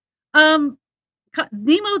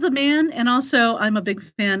 Nemo the man, and also I'm a big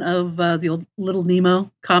fan of the old Little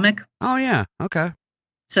Nemo comic. Oh yeah, okay.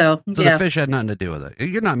 So the fish had nothing to do with it.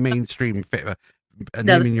 You're not mainstream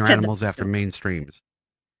naming your animals after mainstreams.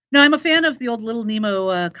 No, I'm a fan of the old Little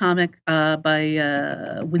Nemo comic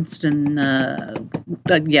by Winston.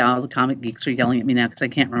 The comic geeks are yelling at me now because I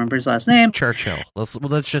can't remember his last name. Churchill.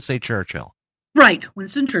 Let's just say Churchill. Right,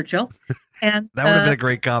 Winston Churchill. And that would have been a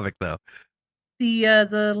great comic, though.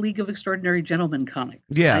 The League of Extraordinary Gentlemen comic.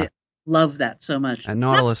 Yeah, I love that so much. And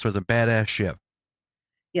Nautilus was a badass ship.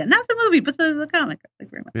 Yeah, not the movie, but the comic.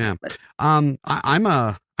 Thank you very much. Yeah, but, I'm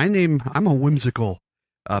a whimsical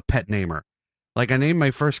pet namer. Like, I named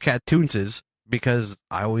my first cat Toonses because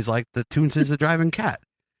I always liked the Toonses the driving cat.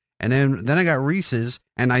 And then I got Reese's,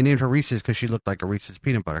 and I named her Reese's because she looked like a Reese's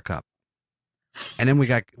peanut butter cup. And then we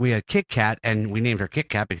had Kit Kat, and we named her Kit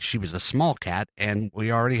Kat because she was a small cat, and we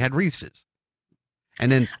already had Reese's. And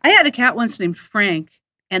then I had a cat once named Frank,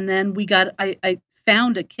 and then I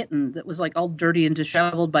found a kitten that was like all dirty and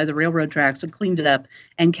disheveled by the railroad tracks and cleaned it up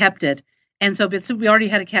and kept it. And so, since we already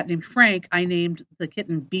had a cat named Frank, I named the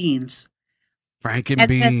kitten Beans. Frank and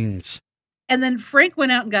Beans. And then Frank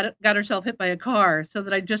went out and got herself hit by a car, so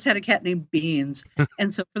that I just had a cat named Beans.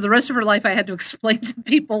 And so for the rest of her life, I had to explain to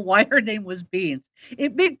people why her name was Beans.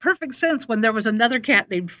 It made perfect sense when there was another cat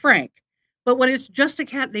named Frank. But when it's just a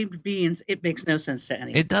cat named Beans, it makes no sense to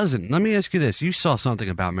anyone. It doesn't. Let me ask you this. You saw something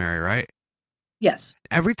about Mary, right? Yes.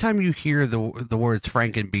 Every time you hear the words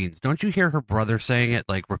Frank and Beans, don't you hear her brother saying it,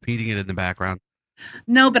 like repeating it in the background?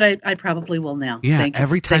 No, but I probably will now. Yeah,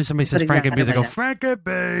 every time somebody says Frank and Beans, I go, head. Frank and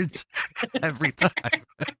Beans. Every time.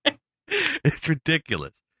 It's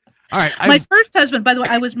ridiculous. All right. My first husband, by the way,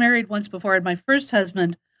 I was married once before, and my first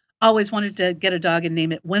husband always wanted to get a dog and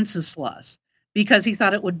name it Wenceslas because he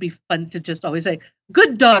thought it would be fun to just always say,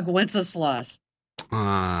 good dog, Wenceslas.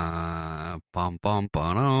 Bum, bum,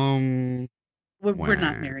 ba-dum. We're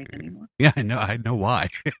not married anymore. Yeah, I know why.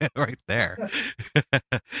 Right there.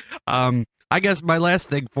 I guess my last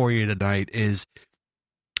thing for you tonight is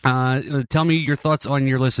tell me your thoughts on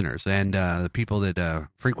your listeners and the people that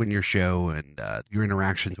frequent your show and your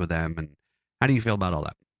interactions with them, and how do you feel about all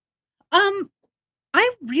that?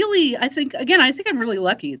 I think I'm really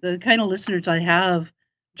lucky. The kind of listeners I have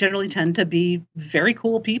generally tend to be very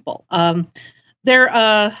cool people. It's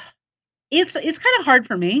kind of hard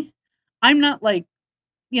for me. I'm not like,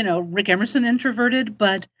 Rick Emerson introverted,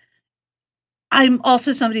 but I'm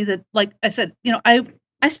also somebody that, like I said, I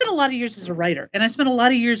spent a lot of years as a writer, and I spent a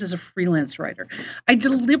lot of years as a freelance writer. I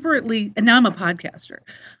deliberately, and now I'm a podcaster.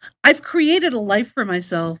 I've created a life for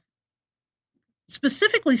myself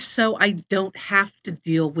specifically so I don't have to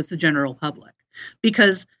deal with the general public.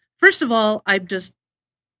 Because, first of all, I just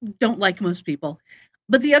don't like most people.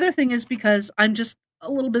 But the other thing is because I'm just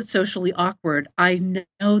a little bit socially awkward. I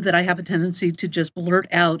know that I have a tendency to just blurt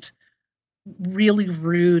out really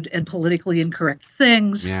rude and politically incorrect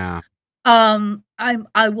things. Yeah. It's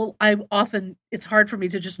hard for me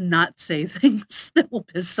to just not say things that will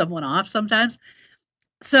piss someone off sometimes.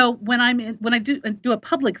 So when I do a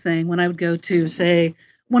public thing, when I would go to, say,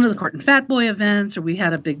 one of the Court and Fat Boy events, or we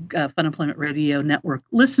had a big Fun Employment Radio Network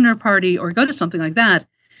listener party, or go to something like that,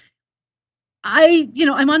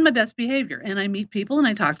 I'm on my best behavior, and I meet people and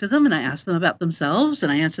I talk to them and I ask them about themselves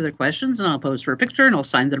and I answer their questions and I'll pose for a picture and I'll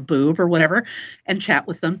sign their boob or whatever and chat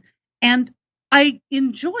with them. And I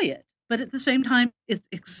enjoy it. But at the same time, it's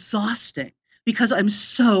exhausting because I'm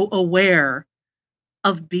so aware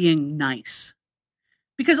of being nice.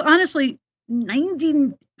 Because honestly,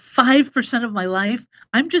 95% of my life,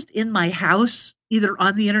 I'm just in my house, either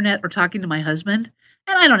on the internet or talking to my husband,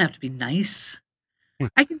 and I don't have to be nice.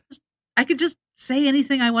 I could just say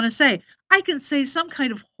anything I want to say. I can say some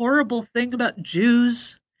kind of horrible thing about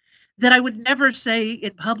Jews that I would never say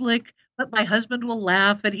in public, but my husband will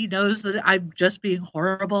laugh and he knows that I'm just being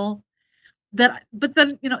horrible. But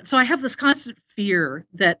then, so I have this constant fear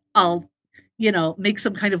that I'll, make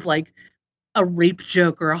some kind of like a rape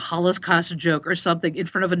joke or a Holocaust joke or something in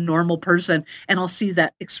front of a normal person. And I'll see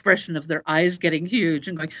that expression of their eyes getting huge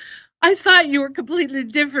and going, I thought you were completely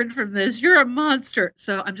different from this. You're a monster.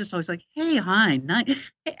 So I'm just always like, hey, hi. Nice.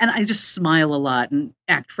 And I just smile a lot and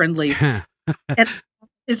act friendly. And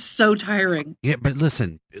it's so tiring. Yeah, but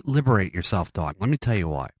listen, liberate yourself, Dawn. Let me tell you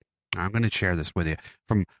why. I'm going to share this with you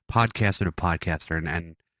from podcaster to podcaster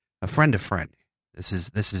and a friend to friend. This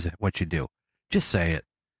is what you do. Just say it.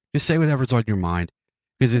 Just say whatever's on your mind.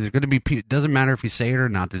 Because there's going to be it doesn't matter if you say it or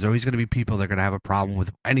not. There's always going to be people that are going to have a problem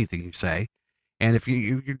with anything you say. And if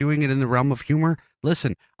you're doing it in the realm of humor,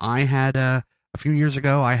 listen. I had a few years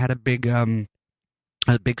ago. I had a big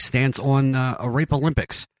stance on a rape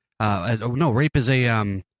Olympics. Rape is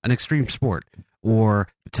an extreme sport. Or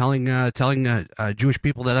telling Jewish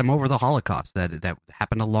people that I'm over the Holocaust that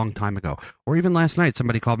happened a long time ago. Or even last night,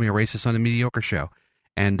 somebody called me a racist on the Mediocre Show.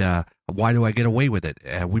 And why do I get away with it?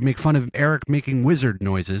 We make fun of Eric making wizard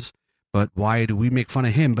noises, but why do we make fun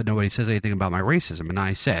of him, but nobody says anything about my racism? And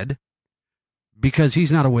I said, because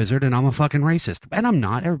he's not a wizard and I'm a fucking racist. And I'm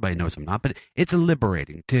not. Everybody knows I'm not. But it's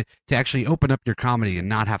liberating to actually open up your comedy and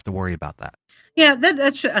not have to worry about that. Yeah,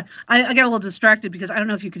 I got a little distracted because I don't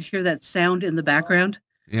know if you could hear that sound in the background.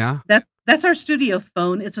 Yeah. That's our studio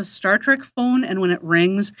phone. It's a Star Trek phone, and when it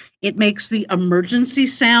rings, it makes the emergency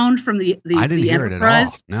sound from the I didn't hear Enterprise. It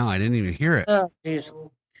at all. No, I didn't even hear it. Oh, geez.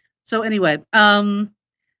 So anyway, hold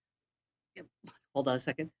on a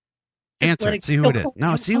second. Answer it. See who it is.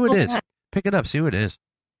 No, see who it is. Pick it up. See who it is.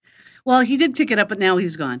 Well, he did pick it up, but now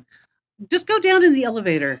he's gone. Just go down in the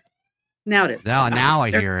elevator. Now it is. Now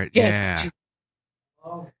I hear it. Yeah.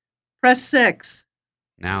 Press 6.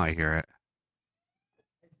 Now I hear it.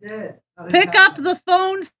 Pick up the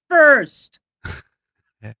phone first.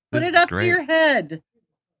 Put it up great. to your head.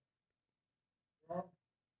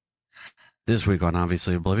 This week on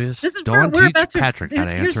Obviously Oblivious, This is Dawn we're teach about to, Patrick how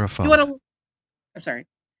to answer a phone. I'm sorry.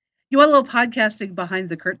 You want a little podcasting behind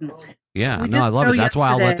the curtain? Yeah, We no, I just love know it. That's why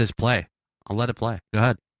I'll let yesterday- this play. I'll let it play. Go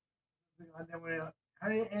ahead. How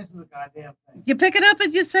do you answer the goddamn thing? You pick it up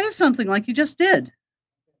and you say something like you just did.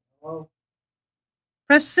 Hello?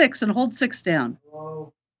 Press 6 and hold 6 down.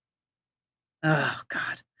 Hello? Oh,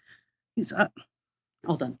 God. He's up.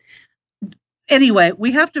 Hold on. Anyway,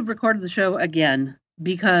 we have to record the show again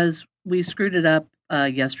because we screwed it up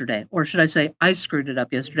yesterday. Or should I say, I screwed it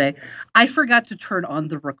up yesterday. I forgot to turn on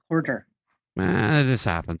the recorder. This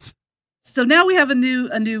happens. So now we have a new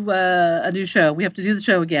show. We have to do the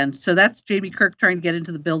show again. So that's Jamie Kirk trying to get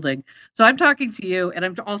into the building. So I'm talking to you, and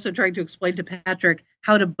I'm also trying to explain to Patrick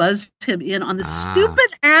how to buzz him in on the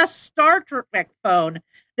stupid ass Star Trek phone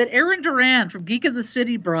that Aaron Duran from Geek of the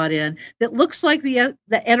City brought in. That looks like the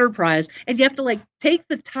Enterprise, and you have to like take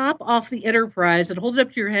the top off the Enterprise and hold it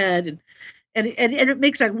up to your head, and it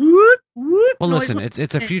makes that whoop whoop. Well, noise. listen,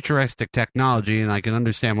 it's a futuristic technology, and I can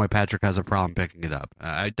understand why Patrick has a problem picking it up.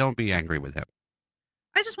 Don't be angry with him.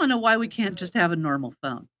 I just want to know why we can't just have a normal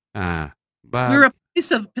phone. But We're a piece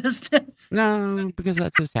of business. No, because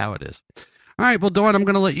that's just how it is. All right, well, Dawn, I'm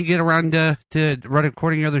going to let you get around to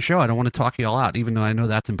recording your other show. I don't want to talk you all out, even though I know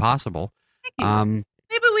that's impossible.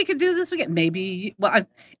 Maybe we could do this again. Maybe. Well,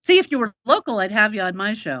 see, if you were local, I'd have you on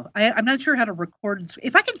my show. I'm not sure how to record.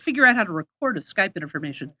 If I can figure out how to record a Skype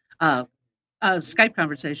Skype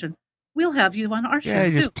conversation, we'll have you on our show. Yeah,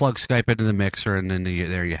 you too. just plug Skype into the mixer, and then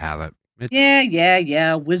there you have it.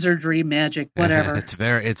 Yeah. Wizardry, magic, whatever.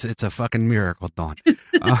 It's a fucking miracle, Dawn.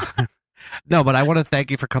 No, but I want to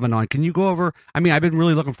thank you for coming on. Can you go over? I mean, I've been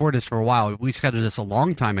really looking forward to this for a while. We scheduled this a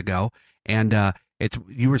long time ago, and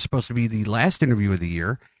you were supposed to be the last interview of the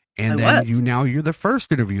year, and you're the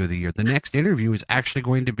first interview of the year. The next interview is actually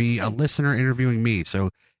going to be a listener interviewing me,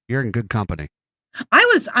 so you're in good company.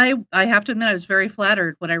 I have to admit, I was very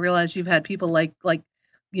flattered when I realized you've had people like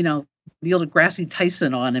Neil deGrasse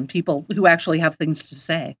Tyson on, and people who actually have things to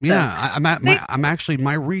say. So, yeah, I'm actually,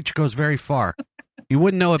 my reach goes very far. You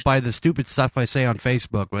wouldn't know it by the stupid stuff I say on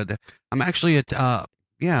Facebook, but I'm actually I'm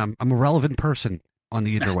a relevant person on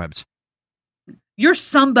the interwebs. You're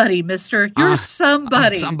somebody, mister. You're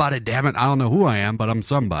somebody. I'm somebody, damn it. I don't know who I am, but I'm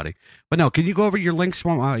somebody. But no, can you go over your links,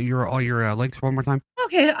 all your links one more time?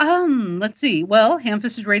 Okay, let's see. Well,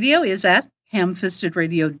 Ham-Fisted Radio is at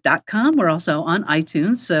hamfistedradio.com. We're also on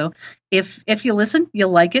iTunes, so if you listen,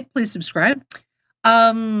 you'll like it, please subscribe.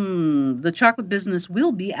 The chocolate business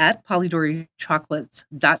will be at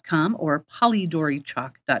polydorychocolates.com or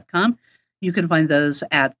polydorychoc.com. You can find those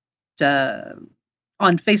at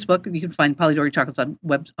on Facebook. You can find Polydory Chocolates on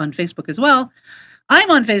Facebook as well.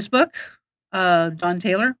 I'm on Facebook. Dawn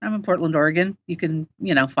Taylor. I'm in Portland, Oregon. You can,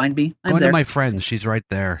 find me. I'm Go there. into my friends. She's right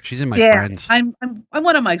there. She's in my friends. I'm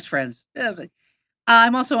one of Mike's friends.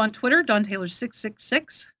 I'm also on Twitter, Dawn Taylor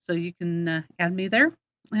 666. So you can add me there.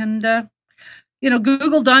 And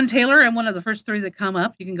Google Dawn Taylor. I'm one of the first 3 that come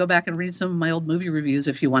up. You can go back and read some of my old movie reviews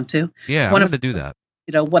if you want to. Yeah, I wanted to do that.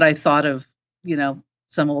 What I thought of,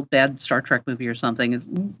 some old bad Star Trek movie or something. Is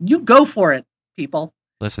you go for it, people.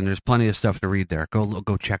 Listen, there's plenty of stuff to read there.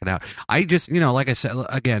 Go check it out. I just, like I said,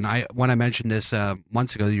 again, when I mentioned this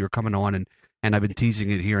months ago that you were coming on, and I've been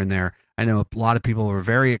teasing it here and there. I know a lot of people were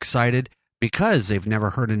very excited because they've never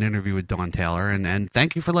heard an interview with Dawn Taylor, and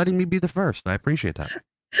thank you for letting me be the first. I appreciate that.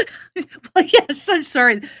 Well, yes, I'm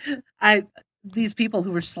sorry. These people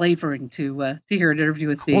who were slavering to hear an interview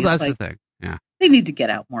with me. Well, that's the thing. Yeah. They need to get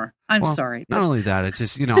out more. I'm sorry. Not only that, it's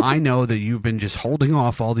just, I know that you've been just holding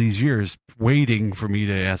off all these years waiting for me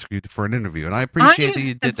to ask you for an interview. And I appreciate that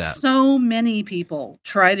you did that. So many people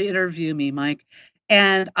try to interview me, Mike.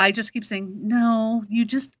 And I just keep saying, no, I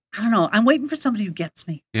don't know. I'm waiting for somebody who gets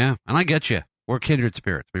me. Yeah. And I get you. We're kindred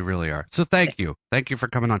spirits. We really are. So thank you. Thank you for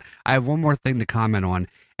coming on. I have one more thing to comment on,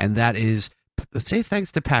 and that is say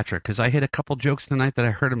thanks to Patrick, because I hit a couple jokes tonight that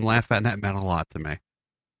I heard him laugh at, and that meant a lot to me.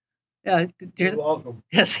 You're welcome.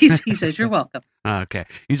 Yes, he says you're welcome. Okay.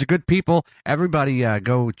 He's a good people. Everybody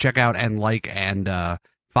go check out and like and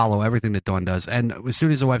follow everything that Dawn does. And as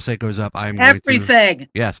soon as the website goes up, everything.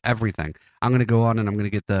 Yes, everything. I'm going to go on and I'm going to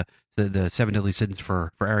get the 7 Deadly Sins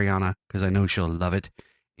for Ariana, because I know she'll love it.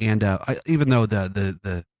 And even though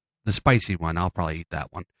the spicy one, I'll probably eat that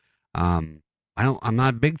one. I'm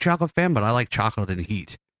not a big chocolate fan, but I like chocolate and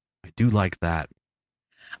heat. I do like that.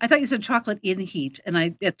 I thought you said chocolate in heat,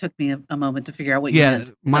 and it took me a moment to figure out what you meant.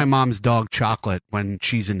 Yeah, my mom's dog Chocolate when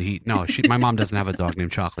she's in heat. No, my mom doesn't have a dog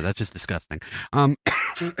named Chocolate. That's just disgusting.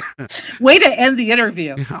 Way to end the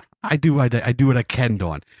interview. I do what I can,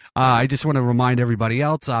 Dawn. I just want to remind everybody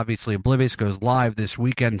else, obviously, Oblivious goes live this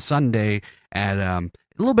weekend, Sunday, at a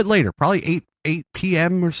little bit later, probably 8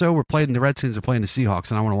 p.m. or so. We're playing the Redskins, are playing the Seahawks,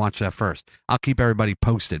 and I want to watch that first. I'll keep everybody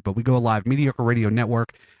posted, but we go live, Mediocre Radio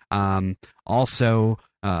Network. Also,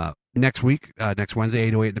 next week, next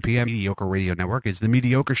Wednesday, 8:08 p.m., Mediocre Radio Network is the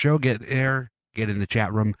Mediocre Show. Get there, get in the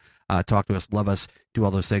chat room, talk to us, love us, do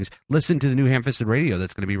all those things. Listen to the new Ham-Fisted Radio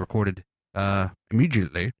that's going to be recorded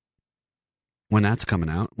immediately when that's coming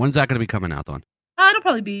out. When's that going to be coming out, Dawn? It'll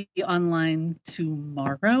probably be online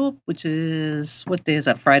tomorrow, which is, what day is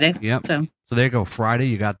that? Friday? Yep. So there you go. Friday,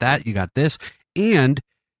 you got that, you got this, and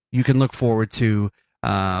you can look forward to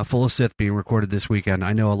Full of Sith being recorded this weekend.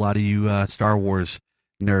 I know a lot of you Star Wars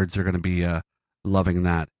nerds are going to be loving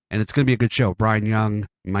that, and it's going to be a good show. Brian Young,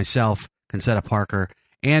 myself, Concetta Parker,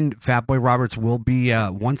 and Fatboy Roberts will be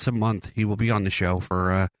once a month. He will be on the show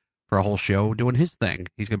for a whole show doing his thing.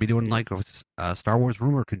 He's going to be doing like Star Wars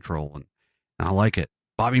rumor control, and I like it.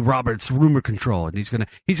 Bobby Roberts rumor control, and he's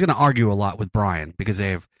gonna argue a lot with Brian because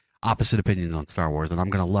they have opposite opinions on Star Wars, and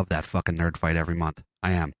I'm gonna love that fucking nerd fight every month.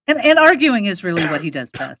 I am. And arguing is really what he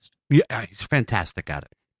does best. Yeah, he's fantastic at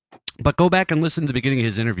it. But go back and listen to the beginning of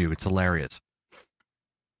his interview. It's hilarious.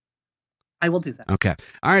 I will do that. Okay.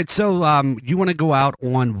 All right. So you want to go out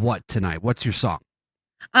on what tonight? What's your song?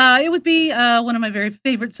 It would be one of my very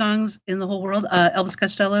favorite songs in the whole world, Elvis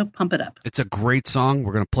Costello, Pump It Up. It's a great song.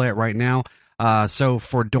 We're going to play it right now. So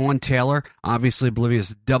for Dawn Taylor, obviously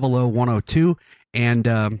Oblivious 00102, and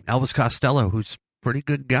Elvis Costello, who's a pretty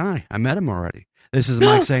good guy. I met him already. This is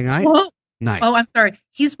Mike saying night. Oh, I'm sorry.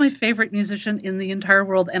 He's my favorite musician in the entire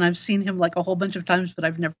world, and I've seen him like a whole bunch of times, but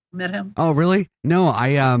I've never met him. Oh, really? No,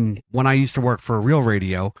 I when I used to work for Real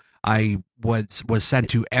Radio, I was sent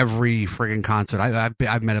to every friggin' concert.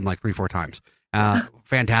 I've met him like 3-4 times.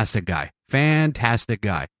 Fantastic guy. Fantastic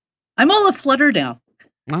guy. I'm all aflutter now.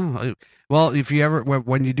 Oh, well, if you ever,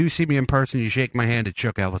 when you do see me in person, you shake my hand, it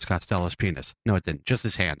shook Elvis Costello's penis. No, it didn't. Just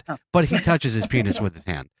his hand. Oh. But he touches his penis with his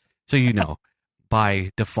hand. So you know,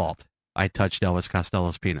 by default, I touched Elvis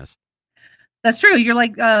Costello's penis. That's true. You're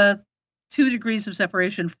like 2 degrees of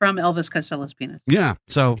separation from Elvis Costello's penis. Yeah.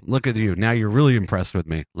 So look at you. Now you're really impressed with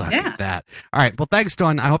me. Look at that. All right. Well, thanks,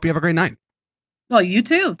 Dawn. I hope you have a great night. Well, you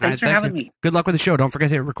too. Thanks for having me. Good luck with the show. Don't forget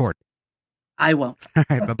to hit record. I won't. All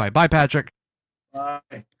right. Bye-bye. Bye, Patrick. Bye.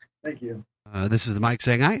 Thank you. This is Mike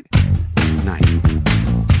saying night.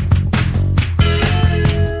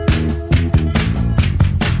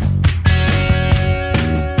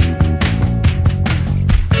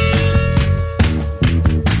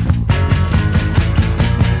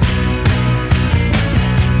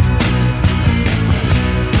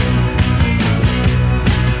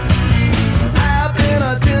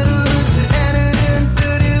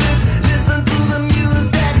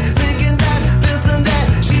 Listen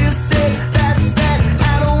that, she said that's that.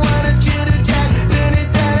 I don't wanna chit chat.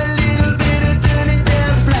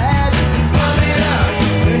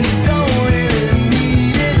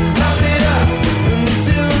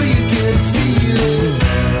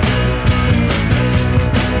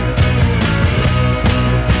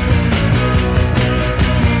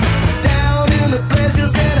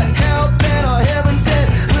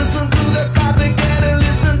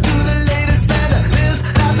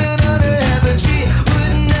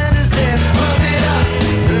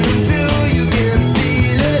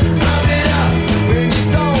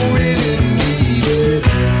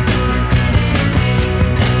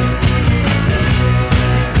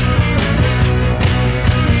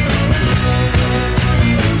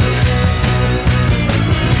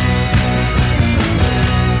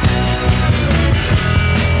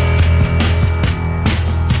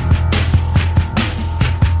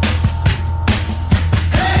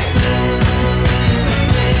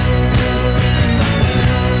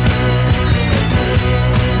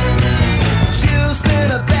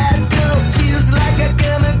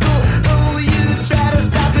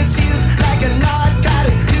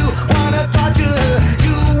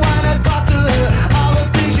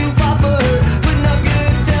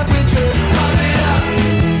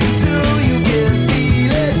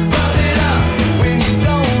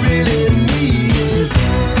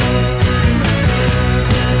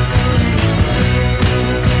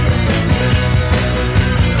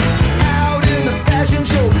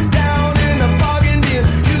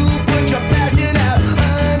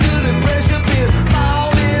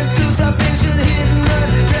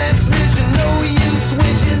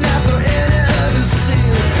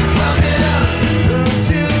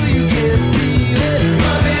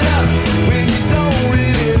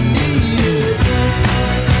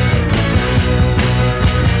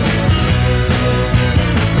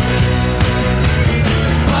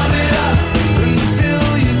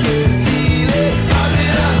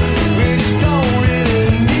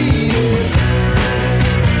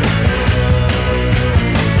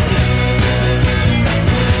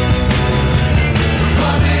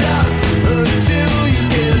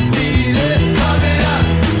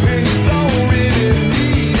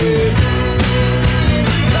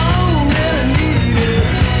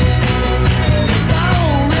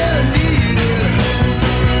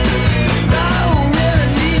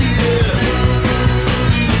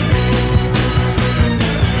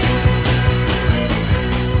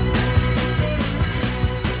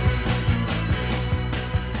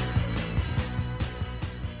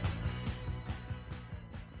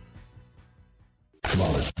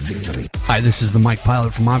 Hi, this is the Mike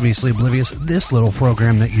Pilot from Obviously Oblivious, this little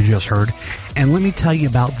program that you just heard. And let me tell you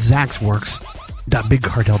about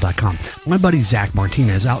ZachsWorks.BigCartel.com. My buddy Zach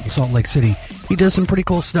Martinez out in Salt Lake City, he does some pretty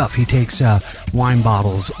cool stuff. He takes wine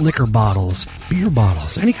bottles, liquor bottles, beer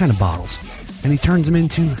bottles, any kind of bottles, and he turns them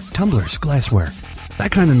into tumblers, glassware,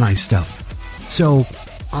 that kind of nice stuff. So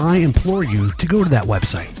I implore you to go to that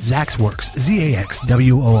website, ZachsWorks,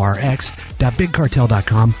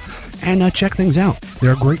 ZAXWORX.BigCartel.com, and check things out.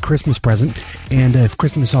 They're a great Christmas present, and if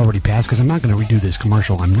Christmas already passed, because I'm not going to redo this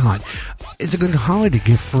commercial, I'm not, it's a good holiday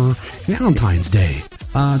gift for Valentine's Day,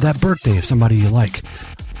 that birthday of somebody you like,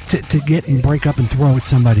 to get and break up and throw at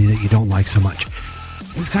somebody that you don't like so much.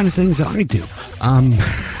 These kind of things that I do.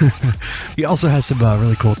 He also has some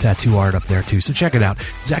really cool tattoo art up there, too, so check it out.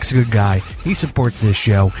 Zach's a good guy. He supports this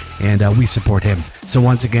show, and we support him. So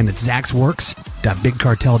once again, it's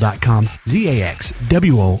ZachsWorks.BigCartel.com,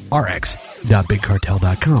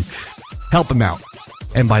 ZAXWORX.BigCartel.com. Help him out.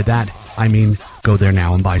 And by that, I mean go there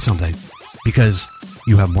now and buy something, because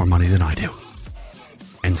you have more money than I do.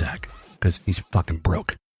 And Zach, because he's fucking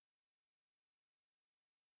broke.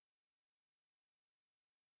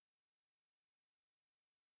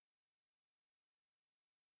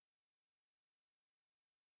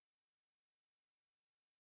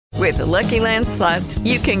 With the Lucky Land Slots,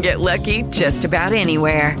 you can get lucky just about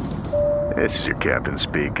anywhere. This is your captain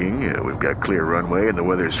speaking. We've got clear runway and the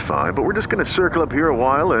weather's fine, but we're just going to circle up here a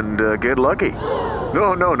while and get lucky.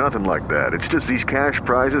 No, nothing like that. It's just these cash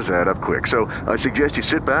prizes add up quick. So I suggest you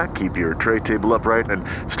sit back, keep your tray table upright, and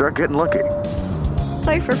start getting lucky.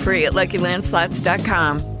 Play for free at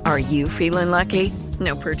LuckyLandSlots.com. Are you feeling lucky?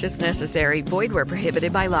 No purchase necessary. Void where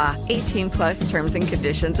prohibited by law. 18+ terms and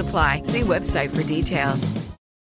conditions apply. See website for details.